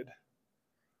afflicted.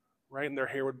 Right? And their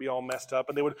hair would be all messed up.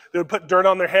 And they would put dirt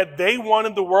on their head. They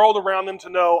wanted the world around them to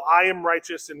know, I am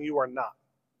righteous and you are not.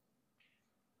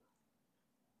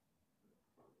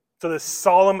 So this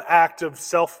solemn act of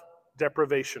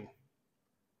self-deprivation.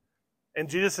 And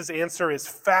Jesus' answer is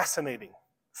fascinating.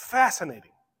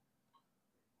 Fascinating.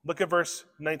 Look at verse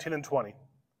 19 and 20.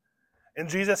 And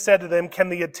Jesus said to them, can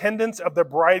the attendants of the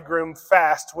bridegroom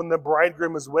fast when the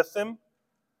bridegroom is with them?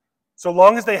 So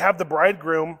long as they have the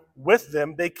bridegroom with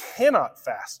them, they cannot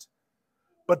fast.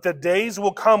 But the days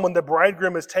will come when the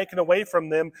bridegroom is taken away from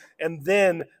them, and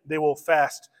then they will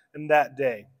fast in that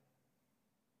day.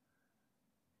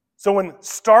 So in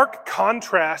stark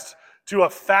contrast to a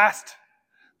fast,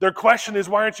 their question is,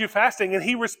 why aren't you fasting? And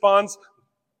he responds,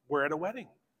 we're at a wedding.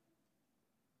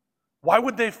 Why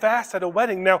would they fast at a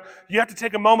wedding? Now, you have to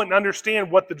take a moment and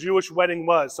understand what the Jewish wedding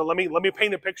was. So let me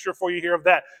paint a picture for you here of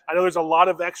that. I know there's a lot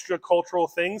of extra cultural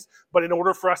things, but in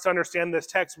order for us to understand this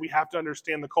text, we have to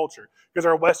understand the culture, because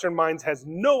our Western minds has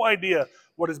no idea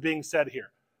what is being said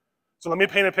here. So let me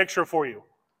paint a picture for you.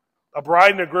 A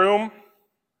bride and a groom.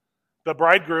 The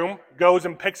bridegroom goes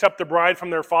and picks up the bride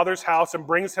from their father's house and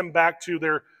brings him back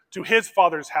to his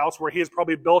father's house, where he has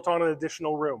probably built on an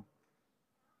additional room.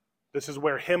 This is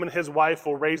where him and his wife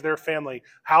will raise their family.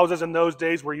 Houses in those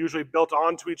days were usually built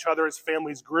onto each other as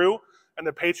families grew, and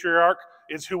the patriarch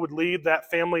is who would lead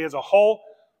that family as a whole,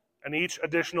 and each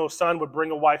additional son would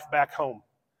bring a wife back home.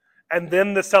 And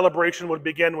then the celebration would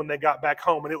begin when they got back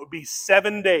home, and it would be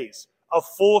 7 days, a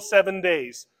full 7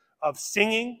 days of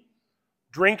singing,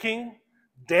 drinking,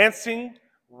 dancing,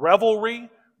 revelry,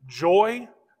 joy,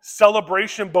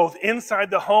 celebration both inside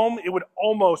the home. It would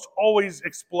almost always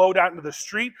explode out into the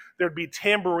street. There'd be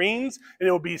tambourines, and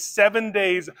it would be 7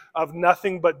 days of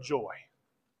nothing but joy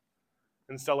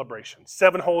and celebration.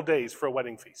 7 whole days for a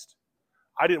wedding feast.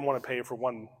 I didn't want to pay for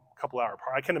one couple hour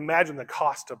part. I can imagine the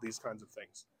cost of these kinds of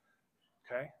things.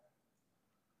 Okay?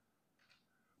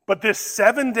 But this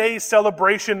 7-day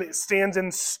celebration stands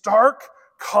in stark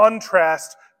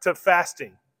contrast to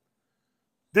fasting.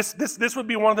 This would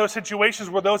be one of those situations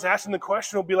where those asking the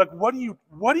question will be like, what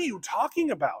are you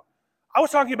talking about? I was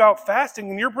talking about fasting,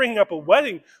 and you're bringing up a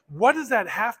wedding. What does that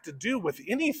have to do with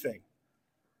anything?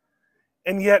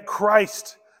 And yet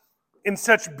Christ, in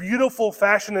such beautiful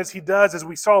fashion as he does, as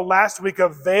we saw last week, a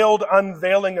veiled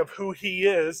unveiling of who he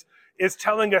is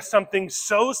telling us something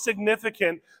so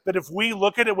significant that if we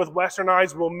look at it with Western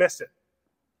eyes, we'll miss it.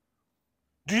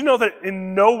 Do you know that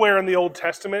in nowhere in the Old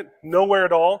Testament, nowhere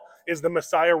at all, is the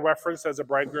Messiah referenced as a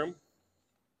bridegroom?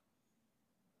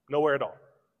 Nowhere at all.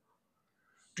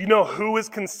 Do you know who is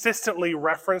consistently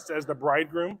referenced as the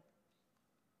bridegroom?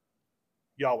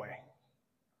 Yahweh.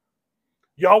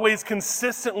 Yahweh is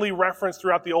consistently referenced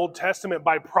throughout the Old Testament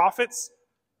by prophets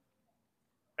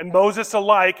and Moses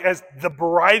alike as the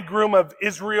bridegroom of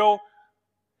Israel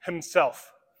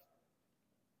herself.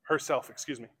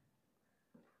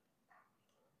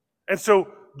 And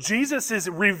so Jesus is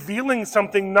revealing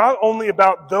something not only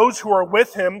about those who are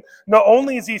with him, not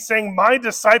only is he saying, my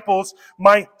disciples,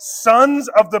 my sons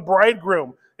of the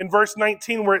bridegroom, in verse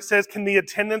 19 where it says, can the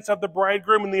attendants of the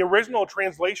bridegroom, in the original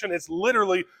translation, it's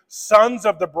literally sons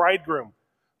of the bridegroom.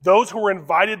 Those who were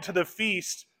invited to the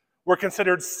feast were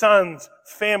considered sons,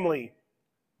 family.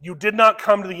 You did not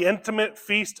come to the intimate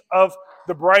feast of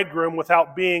the bridegroom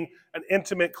without being an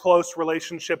intimate, close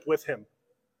relationship with him.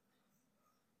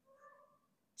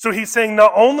 So he's saying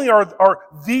not only are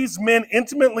these men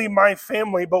intimately my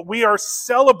family, but we are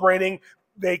celebrating.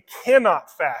 They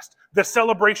cannot fast. The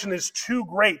celebration is too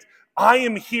great. I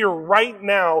am here right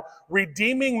now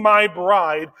redeeming my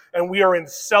bride, and we are in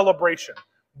celebration.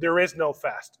 There is no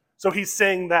fast. So he's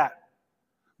saying that.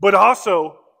 But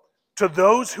also, to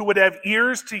those who would have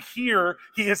ears to hear,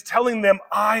 he is telling them,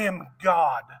 I am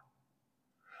God.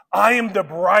 I am the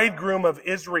bridegroom of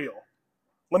Israel.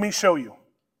 Let me show you.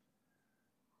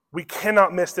 We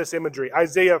cannot miss this imagery.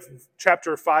 Isaiah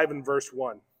chapter 5 and verse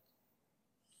 1.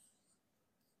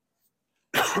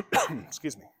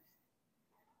 Excuse me.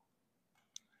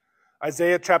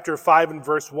 Isaiah chapter 5 and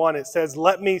verse 1, it says,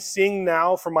 Let me sing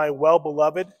now for my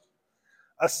well-beloved,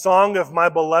 a song of my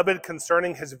beloved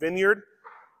concerning his vineyard.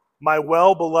 My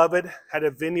well-beloved had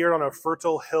a vineyard on a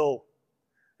fertile hill.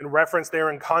 In reference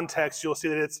there in context, you'll see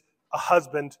that it's a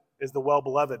husband is the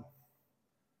well-beloved.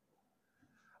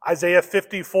 Isaiah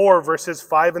 54 verses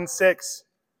 5 and 6.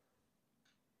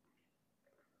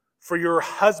 For your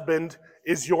husband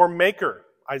is your maker.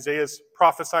 Isaiah's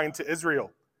prophesying to Israel.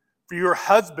 For your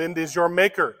husband is your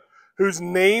maker, whose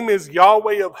name is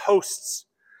Yahweh of hosts.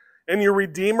 And your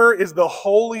Redeemer is the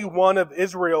Holy One of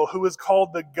Israel, who is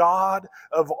called the God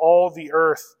of all the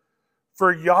earth.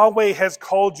 For Yahweh has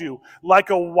called you, like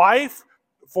a wife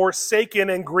forsaken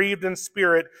and grieved in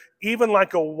spirit, even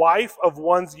like a wife of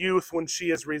one's youth when she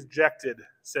is rejected,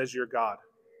 says your God.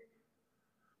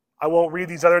 I won't read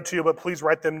these other two, but please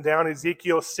write them down.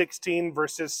 Ezekiel 16,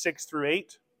 verses 6 through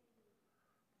 8.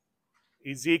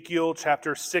 Ezekiel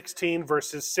chapter 16,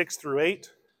 verses 6 through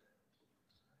 8.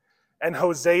 And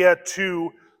Hosea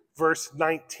 2, verse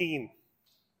 19.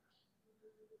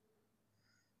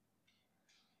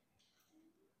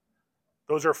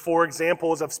 Those are four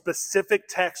examples of specific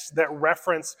texts that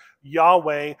reference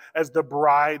Yahweh as the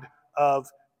bride of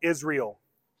Israel.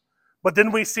 But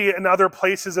then we see it in other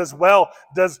places as well.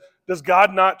 Does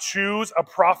God not choose a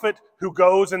prophet who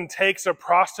goes and takes a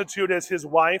prostitute as his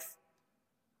wife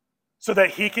so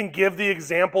that he can give the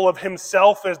example of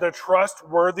himself as the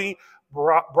trustworthy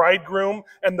bridegroom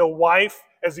and the wife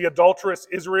as the adulterous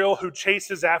Israel who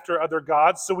chases after other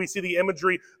gods? So we see the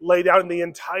imagery laid out in the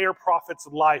entire prophet's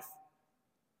life.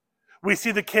 We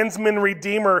see the kinsman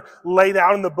redeemer laid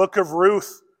out in the book of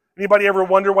Ruth. Anybody ever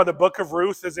wonder why the book of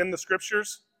Ruth is in the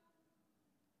scriptures?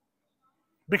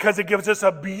 Because it gives us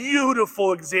a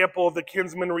beautiful example of the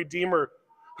kinsman redeemer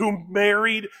who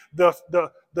married the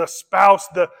spouse,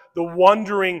 the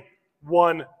wandering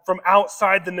one from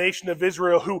outside the nation of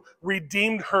Israel, who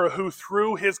redeemed her, who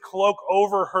threw his cloak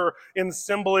over her in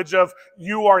symbolage of,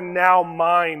 you are now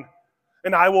mine,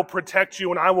 and I will protect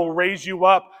you, and I will raise you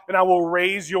up, and I will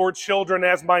raise your children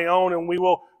as my own, and we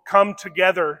will come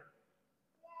together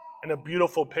in a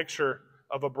beautiful picture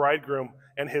of a bridegroom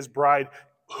and his bride,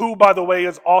 who, by the way,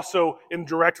 is also in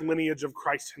direct lineage of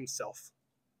Christ himself.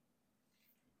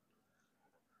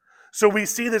 So we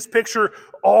see this picture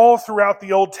all throughout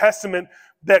the Old Testament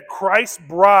that Christ's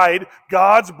bride,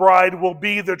 God's bride, will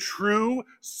be the true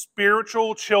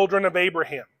spiritual children of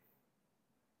Abraham.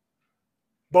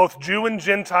 Both Jew and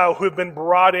Gentile who have been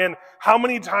brought in. How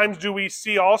many times do we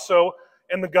see also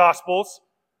in the Gospels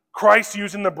Christ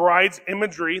using the bride's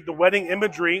imagery, the wedding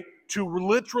imagery, to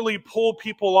literally pull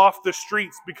people off the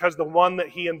streets because the one that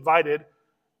he invited,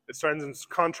 it stands in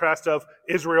contrast of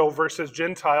Israel versus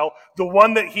Gentile, the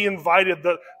one that he invited,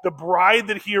 the bride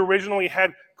that he originally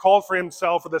had called for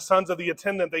himself, or the sons of the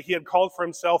attendant that he had called for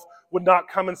himself, would not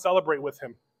come and celebrate with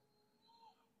him.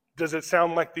 Does it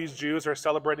sound like these Jews are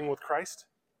celebrating with Christ?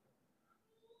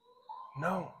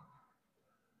 No.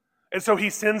 And so he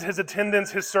sends his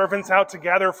attendants, his servants out to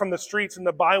gather from the streets and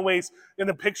the byways in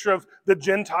a picture of the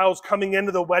Gentiles coming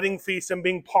into the wedding feast and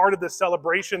being part of the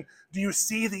celebration. Do you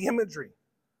see the imagery?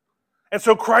 And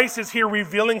so Christ is here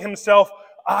revealing himself.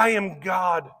 I am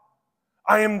God.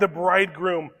 I am the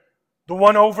bridegroom, the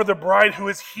one over the bride who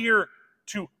is here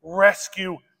to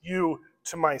rescue you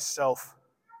to myself.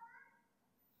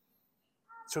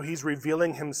 So he's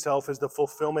revealing himself as the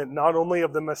fulfillment not only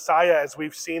of the Messiah, as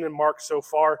we've seen in Mark so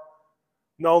far,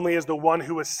 not only as the one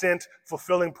who was sent,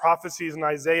 fulfilling prophecies in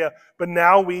Isaiah, but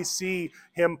now we see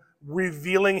him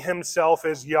revealing himself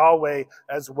as Yahweh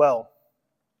as well.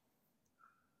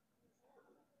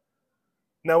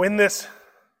 Now in this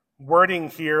wording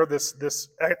here, this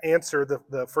answer,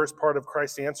 the first part of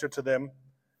Christ's answer to them,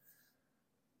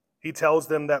 he tells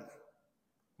them that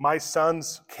my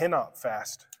sons cannot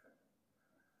fast.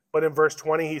 But in verse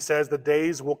 20 he says, the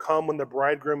days will come when the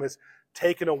bridegroom is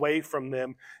taken away from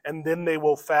them, and then they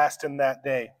will fast in that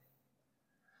day.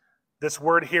 This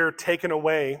word here, taken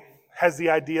away, has the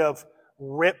idea of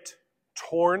ripped,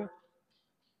 torn.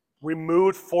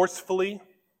 removed forcefully.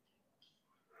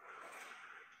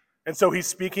 And so he's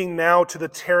speaking now to the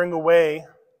tearing away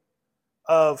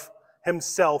of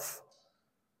himself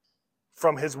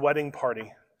from his wedding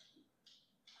party.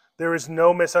 There is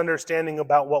no misunderstanding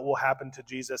about what will happen to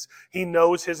Jesus. He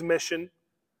knows his mission.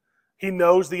 He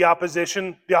knows the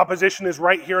opposition. The opposition is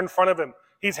right here in front of him.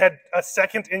 He's had a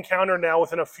second encounter now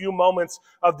within a few moments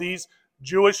of these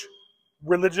Jewish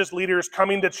religious leaders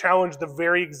coming to challenge the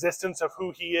very existence of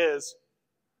who he is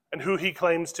and who he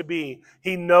claims to be.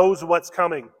 He knows what's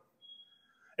coming.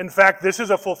 In fact, this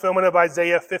is a fulfillment of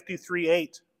Isaiah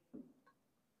 53:8.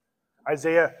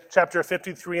 Isaiah chapter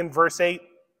 53 and verse 8.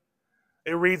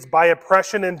 It reads, "By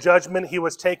oppression and judgment he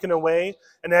was taken away,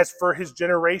 and as for his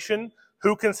generation,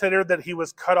 who considered that he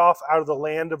was cut off out of the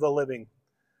land of the living?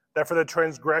 That for the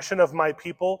transgression of my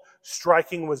people,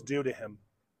 striking was due to him."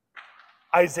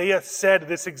 Isaiah said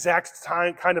this exact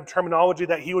kind of terminology,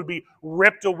 that he would be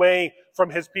ripped away from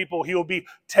his people. He will be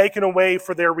taken away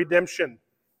for their redemption.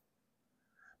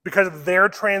 Because of their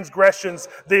transgressions,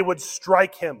 they would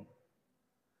strike him.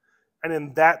 And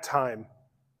in that time,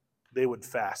 they would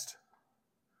fast.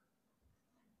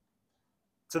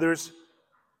 So there's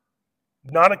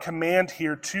not a command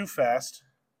here to fast,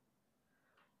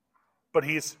 but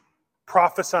he's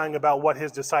prophesying about what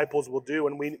his disciples will do.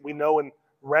 And we know in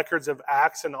records of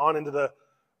Acts and on into the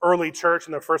early church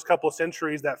in the first couple of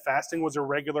centuries that fasting was a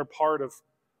regular part of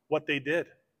what they did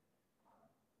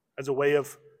as a way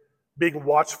of being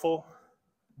watchful,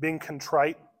 being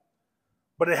contrite.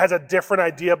 But it has a different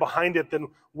idea behind it than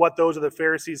what those of the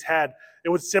Pharisees had. It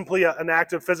was simply an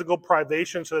act of physical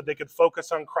privation so that they could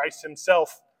focus on Christ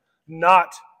himself,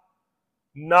 not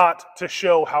to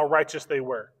show how righteous they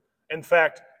were. In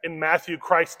fact, in Matthew,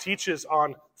 Christ teaches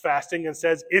on fasting and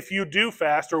says, if you do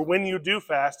fast, or when you do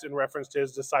fast, in reference to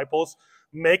his disciples,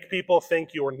 make people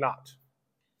think you are not,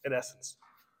 in essence.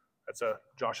 That's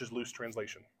Josh's loose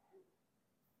translation.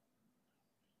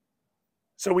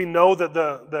 So we know that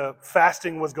the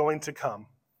fasting was going to come.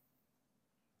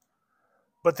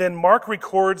 But then Mark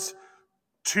records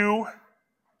two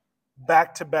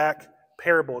back-to-back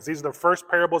parables. These are the first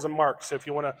parables in Mark. So if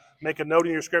you want to make a note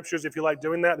in your scriptures, if you like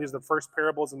doing that, these are the first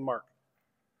parables in Mark.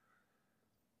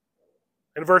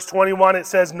 In verse 21, it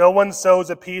says, "No one sews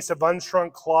a piece of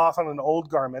unshrunk cloth on an old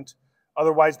garment,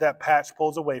 otherwise that patch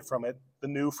pulls away from it, the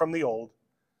new from the old,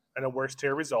 and a worse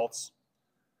tear results.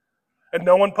 And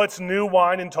no one puts new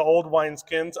wine into old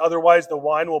wineskins, otherwise the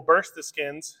wine will burst the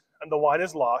skins, and the wine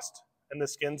is lost, and the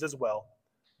skins as well.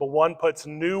 But one puts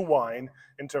new wine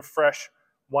into fresh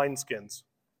wineskins."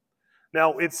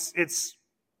 Now, it's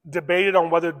debated on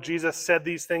whether Jesus said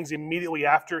these things immediately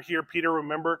after here. Peter,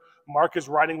 remember, Mark is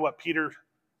writing what Peter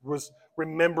was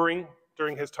remembering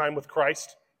during his time with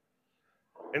Christ.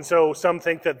 And so some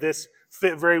think that this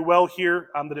fit very well here,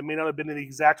 that it may not have been the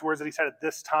exact words that he said at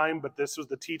this time, but this was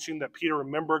the teaching that Peter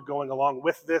remembered going along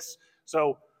with this.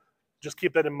 So just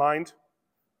keep that in mind.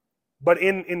 But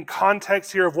in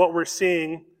context here of what we're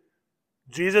seeing,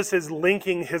 Jesus is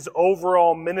linking his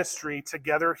overall ministry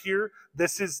together here.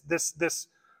 This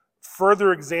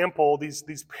further example,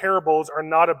 these parables are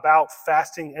not about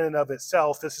fasting in and of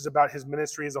itself. This is about his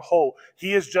ministry as a whole.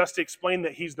 He has just explained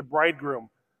that he's the bridegroom,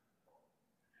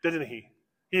 didn't he?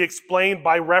 He explained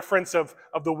by reference of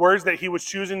the words that he was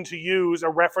choosing to use, a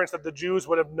reference that the Jews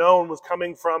would have known was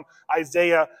coming from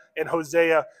Isaiah and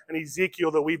Hosea and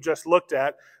Ezekiel that we've just looked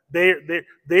at.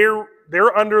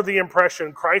 They're under the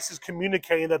impression Christ is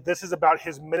communicating that this is about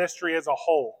his ministry as a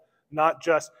whole, not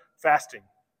just fasting.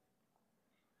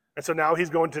 And so now he's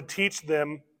going to teach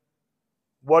them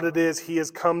what it is he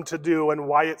has come to do and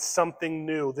why it's something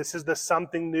new. This is the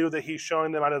something new that he's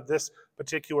showing them out of this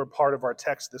particular part of our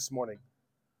text this morning.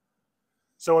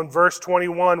 So in verse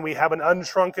 21, we have an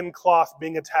unshrunken cloth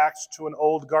being attached to an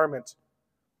old garment.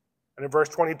 And in verse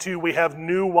 22, we have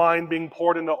new wine being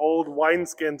poured into old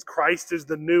wineskins. Christ is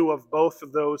the new of both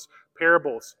of those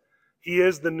parables. He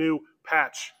is the new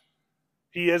patch.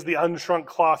 He is the unshrunk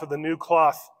cloth of the new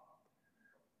cloth.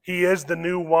 He is the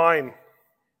new wine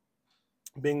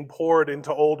being poured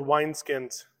into old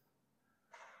wineskins.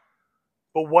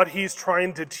 But what he's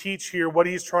trying to teach here, what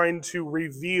he's trying to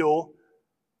reveal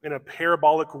in a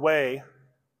parabolic way,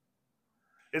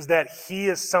 is that he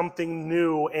is something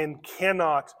new and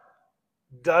cannot,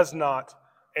 does not,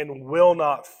 and will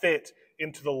not fit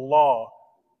into the law,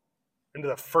 into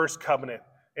the first covenant,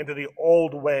 into the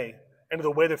old way, into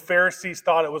the way the Pharisees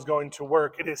thought it was going to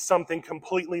work. It is something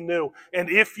completely new. And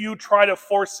if you try to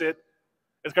force it,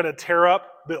 it's going to tear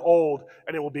up the old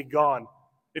and it will be gone.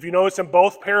 If you notice in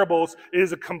both parables, it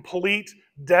is a complete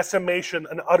decimation,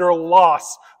 an utter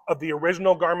loss of the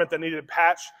original garment that needed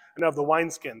patch and of the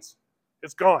wineskins.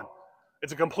 It's gone.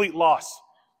 It's a complete loss.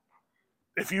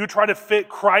 If you try to fit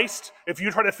Christ, if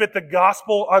you try to fit the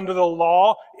gospel under the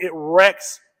law, it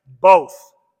wrecks both.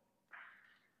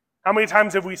 How many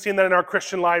times have we seen that in our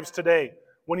Christian lives today?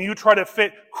 When you try to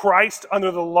fit Christ under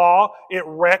the law, it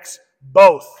wrecks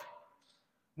both.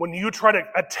 When you try to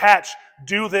attach,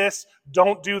 do this,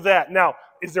 don't do that. Now,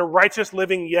 is there righteous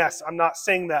living? Yes, I'm not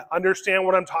saying that. Understand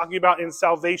what I'm talking about in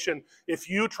salvation. If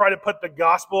you try to put the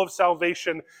gospel of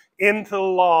salvation into the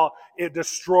law, it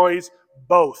destroys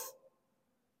both.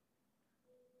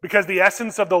 Because the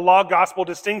essence of the law-gospel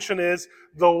distinction is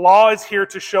the law is here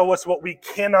to show us what we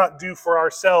cannot do for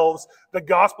ourselves. The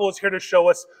gospel is here to show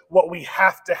us what we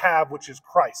have to have, which is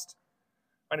Christ.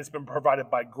 And it's been provided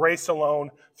by grace alone,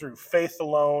 through faith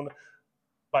alone,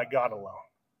 by God alone.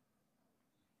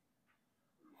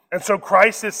 And so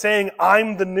Christ is saying,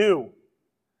 I'm the new.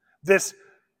 This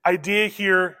idea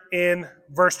here in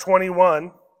verse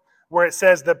 21, where it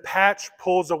says the patch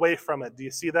pulls away from it. Do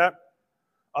you see that?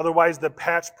 Otherwise, the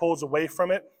patch pulls away from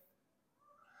it.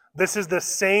 This is the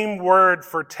same word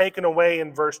for taken away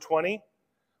in verse 20,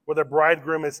 where the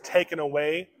bridegroom is taken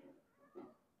away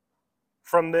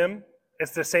from them.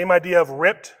 It's the same idea of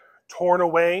ripped, torn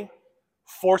away,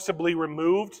 forcibly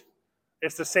removed.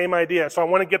 It's the same idea. So I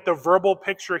want to get the verbal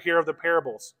picture here of the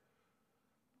parables.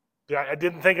 I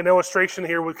didn't think an illustration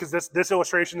here because this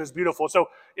illustration is beautiful. So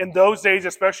in those days,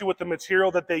 especially with the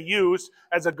material that they used,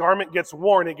 as a garment gets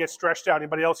worn, it gets stretched out.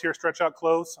 Anybody else here stretch out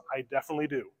clothes? I definitely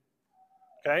do.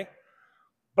 Okay?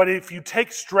 But if you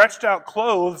take stretched out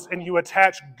clothes and you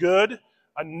attach good,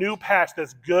 a new patch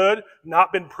that's good,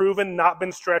 not been proven, not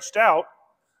been stretched out,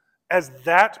 as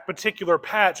that particular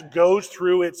patch goes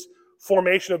through its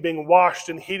formation of being washed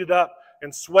and heated up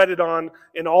and sweated on,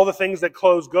 and all the things that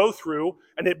clothes go through,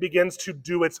 and it begins to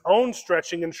do its own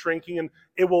stretching and shrinking, and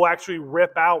it will actually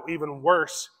rip out even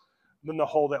worse than the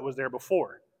hole that was there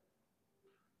before,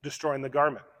 destroying the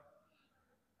garment.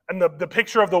 And the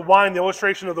picture of the wine, the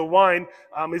illustration of the wine,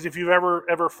 is if you've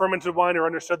ever fermented wine or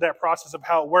understood that process of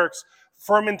how it works,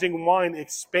 fermenting wine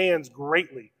expands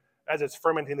greatly as it's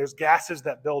fermenting. There's gases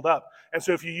that build up. And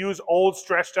so if you use old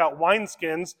stretched out wine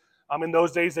skins, in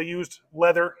those days, they used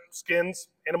leather skins,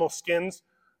 animal skins,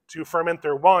 to ferment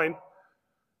their wine.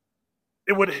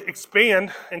 It would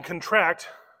expand and contract,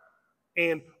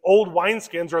 and old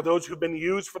wineskins are those who've been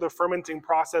used for the fermenting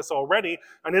process already,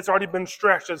 and it's already been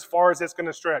stretched as far as it's going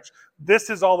to stretch. This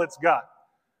is all it's got.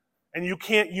 And you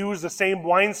can't use the same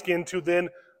wineskin to then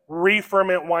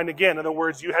re-ferment wine again. In other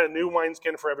words, you had a new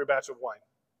wineskin for every batch of wine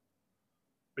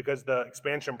because the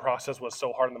expansion process was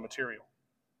so hard on the material.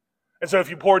 And so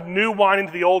if you poured new wine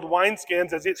into the old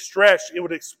wineskins, as it stretched, it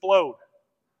would explode,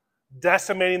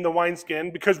 decimating the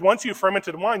wineskin, because once you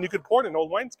fermented wine, you could pour it in an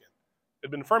old wineskin. It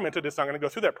had been fermented, it's not going to go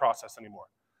through that process anymore.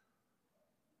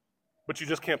 But you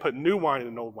just can't put new wine in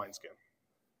an old wineskin.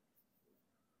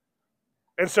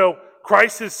 And so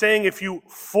Christ is saying, if you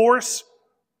force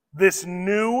this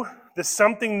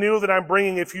something new that I'm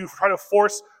bringing, if you try to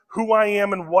force who I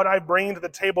am and what I bring to the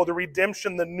table, the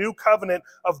redemption, the new covenant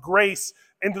of grace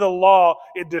into the law,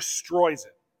 it destroys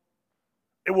it.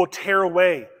 It will tear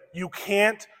away. You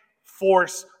can't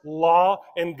force law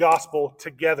and gospel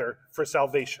together for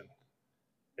salvation.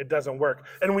 It doesn't work.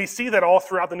 And we see that all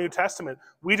throughout the New Testament.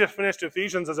 We just finished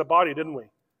Ephesians as a body, didn't we?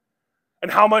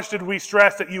 And how much did we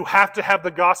stress that you have to have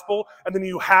the gospel and then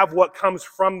you have what comes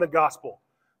from the gospel?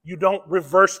 You don't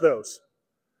reverse those.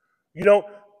 You don't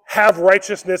have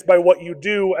righteousness by what you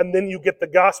do and then you get the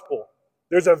gospel.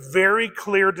 There's a very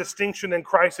clear distinction, and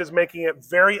Christ is making it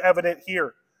very evident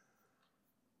here.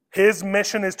 His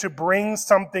mission is to bring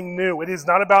something new. It is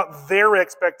not about their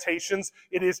expectations.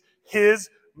 It is his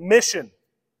mission.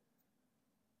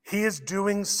 He is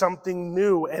doing something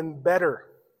new and better.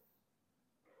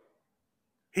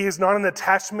 He is not an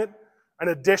attachment, an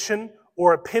addition,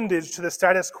 or appendage to the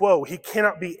status quo. He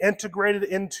cannot be integrated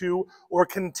into or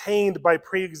contained by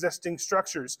pre-existing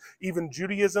structures, even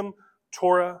Judaism,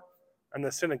 Torah, and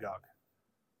the synagogue.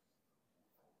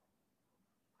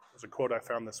 There's a quote I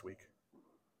found this week.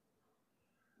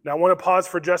 Now I want to pause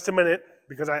for just a minute,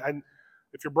 because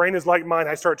if your brain is like mine,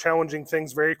 I start challenging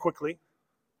things very quickly.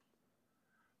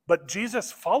 But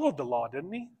Jesus followed the law,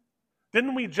 didn't he?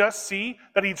 Didn't we just see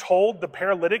that he told the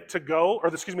paralytic to go,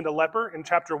 the leper in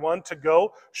chapter 1 to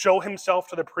go show himself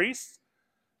to the priests?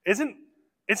 Isn't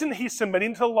he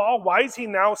submitting to the law? Why is he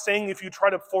now saying, if you try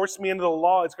to force me into the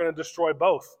law, it's going to destroy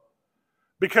both?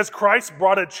 Because Christ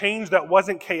brought a change that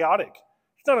wasn't chaotic.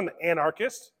 He's not an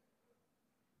anarchist.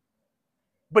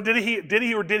 But did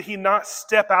he or did he not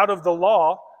step out of the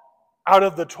law out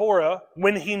of the Torah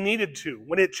when he needed to,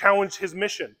 when it challenged his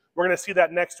mission. We're going to see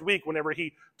that next week whenever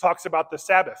he talks about the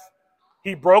Sabbath.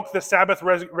 He broke the Sabbath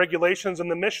regulations in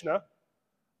the Mishnah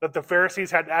that the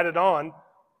Pharisees had added on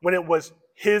when it was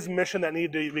his mission that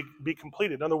needed to be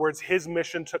completed. In other words, his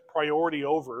mission took priority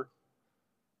over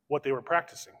what they were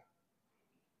practicing.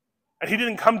 And he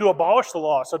didn't come to abolish the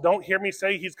law, so don't hear me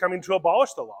say he's coming to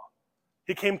abolish the law.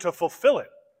 He came to fulfill it,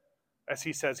 as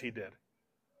he says he did.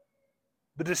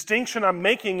 The distinction I'm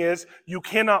making is you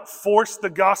cannot force the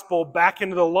gospel back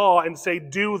into the law and say,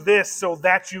 do this so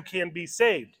that you can be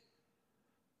saved.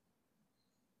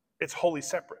 It's wholly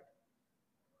separate.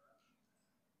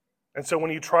 And so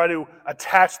when you try to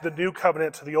attach the new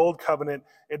covenant to the old covenant,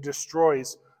 it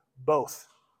destroys both.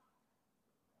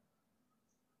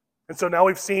 And so now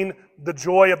we've seen the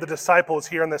joy of the disciples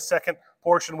here in the second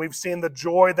portion. We've seen the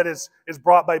joy that is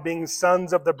brought by being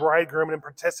sons of the bridegroom and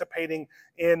participating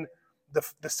in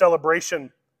the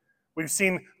celebration. We've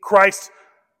seen Christ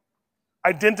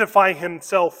identify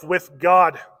himself with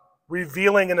God,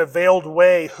 revealing in a veiled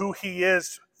way who he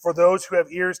is for those who have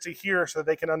ears to hear so that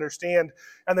they can understand.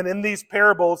 And then in these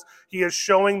parables, he is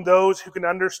showing those who can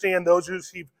understand,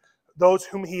 those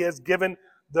whom he has given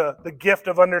the gift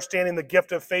of understanding, the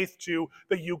gift of faith to,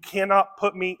 that you cannot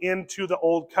put me into the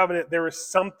old covenant. There is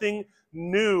something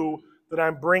new that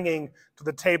I'm bringing to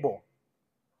the table.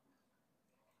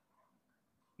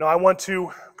 Now, I want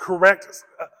to correct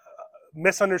a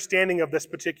misunderstanding of this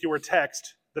particular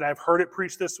text, that I've heard it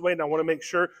preached this way, and I want to make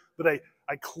sure that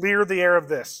I clear the air of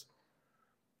this.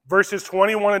 Verses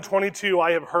 21 and 22,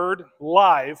 I have heard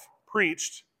live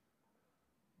preached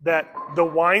that the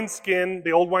wineskin,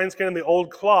 the old wineskin and the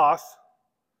old cloth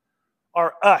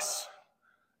are us.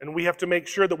 And we have to make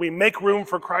sure that we make room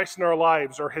for Christ in our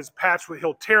lives, or his patch,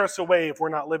 he'll tear us away if we're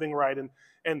not living right.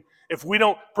 And if we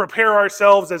don't prepare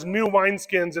ourselves as new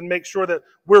wineskins and make sure that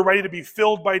we're ready to be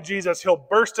filled by Jesus, he'll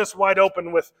burst us wide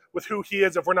open with who he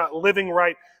is if we're not living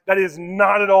right. That is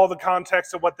not at all the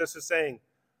context of what this is saying.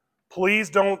 Please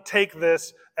don't take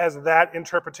this as that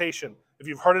interpretation. If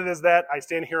you've heard it as that, I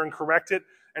stand here and correct it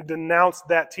and denounce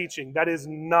that teaching. That is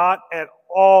not at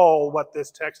all what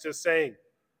this text is saying.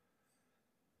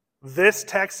 This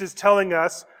text is telling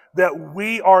us that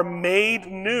we are made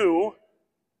new,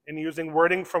 and using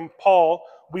wording from Paul,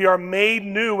 we are made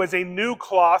new as a new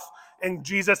cloth, and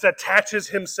Jesus attaches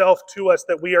himself to us,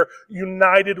 that we are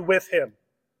united with him.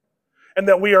 And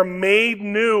that we are made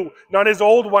new, not as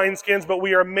old wineskins, but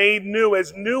we are made new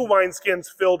as new wineskins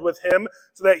filled with him,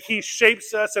 so that he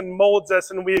shapes us and molds us,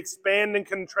 and we expand and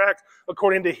contract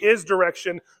according to his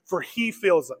direction, for he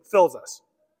fills us.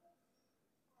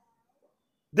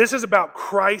 This is about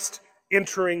Christ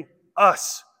entering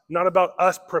us, not about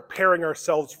us preparing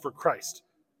ourselves for Christ,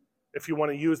 if you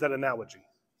want to use that analogy.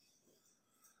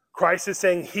 Christ is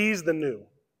saying he's the new.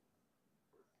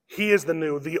 He is the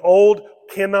new. The old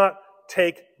cannot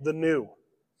take the new.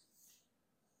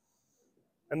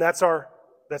 And that's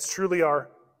truly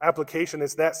our application.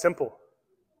 It's that simple.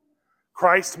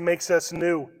 Christ makes us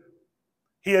new.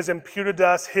 He has imputed to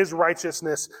us his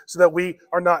righteousness so that we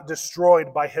are not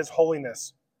destroyed by his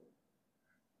holiness.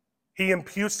 He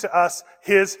imputes to us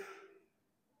his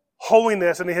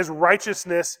holiness and his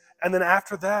righteousness, and then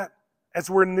after that, as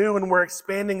we're new and we're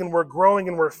expanding and we're growing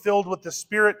and we're filled with the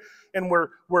Spirit and we're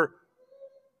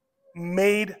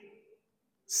made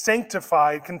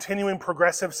sanctified, continuing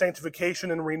progressive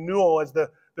sanctification and renewal as the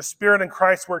Spirit in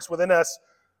Christ works within us,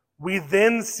 we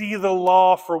then see the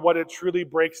law for what it truly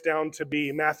breaks down to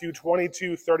be. Matthew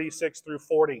 22, 36 through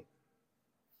 40.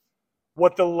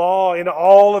 What the law in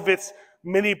all of its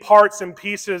many parts and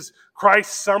pieces,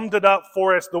 Christ summed it up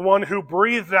for us. The one who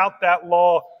breathed out that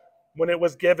law when it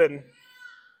was given,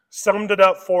 summed it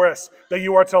up for us, that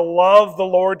you are to love the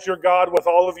Lord your God with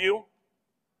all of you,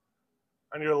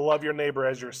 and you're to love your neighbor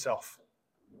as yourself.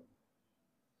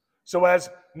 So as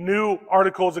new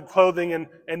articles of clothing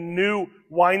and new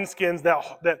wineskins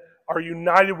that are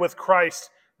united with Christ,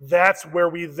 that's where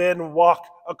we then walk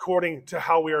according to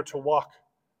how we are to walk.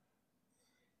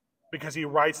 Because he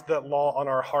writes that law on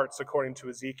our hearts according to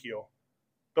Ezekiel.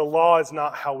 The law is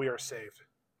not how we are saved.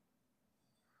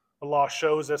 The law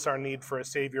shows us our need for a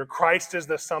Savior. Christ is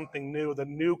the something new, the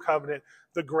new covenant,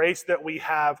 the grace that we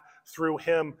have through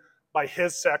him by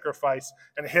his sacrifice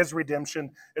and his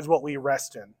redemption is what we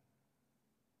rest in.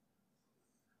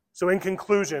 So in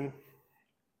conclusion,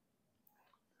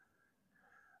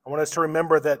 I want us to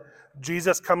remember that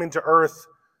Jesus coming to earth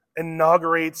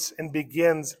inaugurates and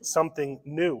begins something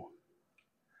new.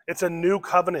 It's a new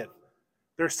covenant.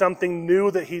 There's something new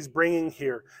that he's bringing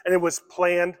here. And it was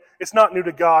planned. It's not new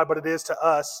to God, but it is to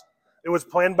us. It was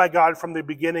planned by God from the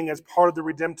beginning as part of the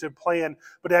redemptive plan.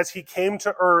 But as he came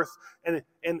to earth and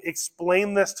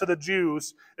explained this to the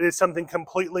Jews, it is something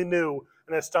completely new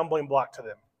and a stumbling block to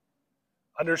them.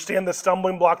 Understand the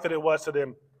stumbling block that it was to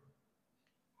them.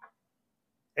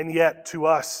 And yet to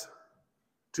us,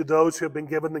 to those who have been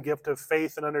given the gift of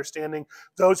faith and understanding,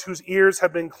 those whose ears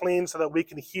have been cleaned so that we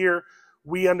can hear,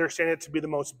 we understand it to be the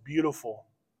most beautiful,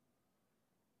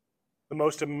 the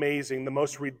most amazing, the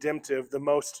most redemptive, the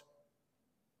most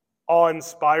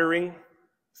awe-inspiring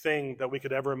thing that we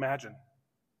could ever imagine.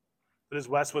 But as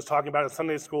Wes was talking about at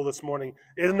Sunday school this morning,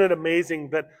 isn't it amazing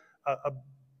that a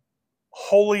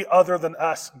wholly other than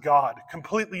us God,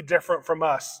 completely different from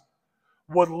us,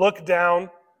 would look down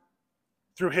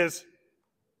through his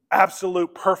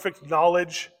absolute perfect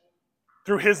knowledge,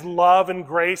 through his love and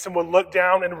grace, and would look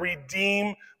down and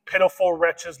redeem pitiful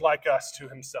wretches like us to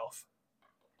himself.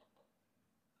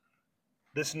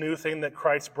 This new thing that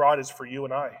Christ brought is for you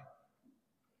and I.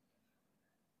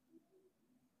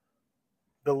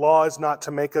 The law is not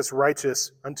to make us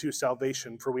righteous unto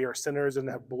salvation, for we are sinners and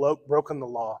have broken the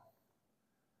law.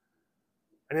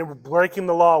 And in breaking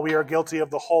the law, we are guilty of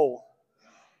the whole.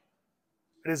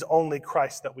 It is only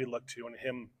Christ that we look to, and in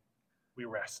him we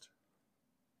rest.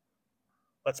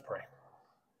 Let's pray.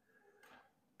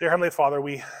 Dear Heavenly Father,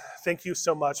 we thank you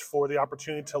so much for the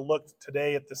opportunity to look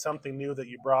today at the something new that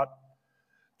you brought.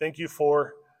 Thank you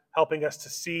for helping us to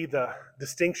see the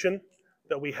distinction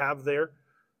that we have there,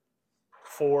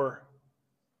 for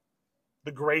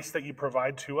the grace that you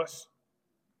provide to us,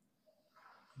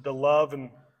 the love and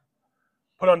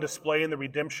put on display in the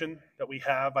redemption that we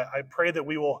have. I pray that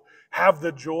we will have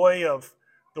the joy of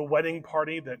the wedding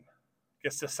party that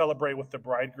gets to celebrate with the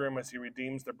bridegroom as he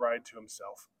redeems the bride to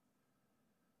himself.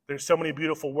 There's so many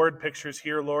beautiful word pictures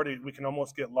here, Lord, we can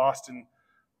almost get lost in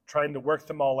trying to work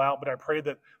them all out, but I pray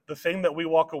that the thing that we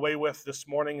walk away with this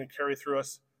morning and carry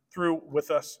through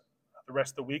with us the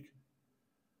rest of the week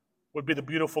would be the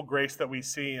beautiful grace that we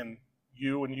see in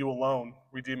you and you alone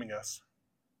redeeming us.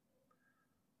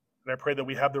 And I pray that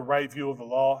we have the right view of the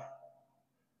law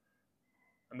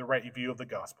and the right view of the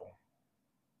gospel.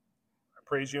 I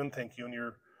praise you and thank you in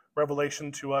your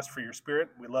revelation to us for your Spirit.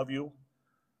 We love you.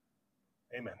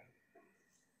 Amen.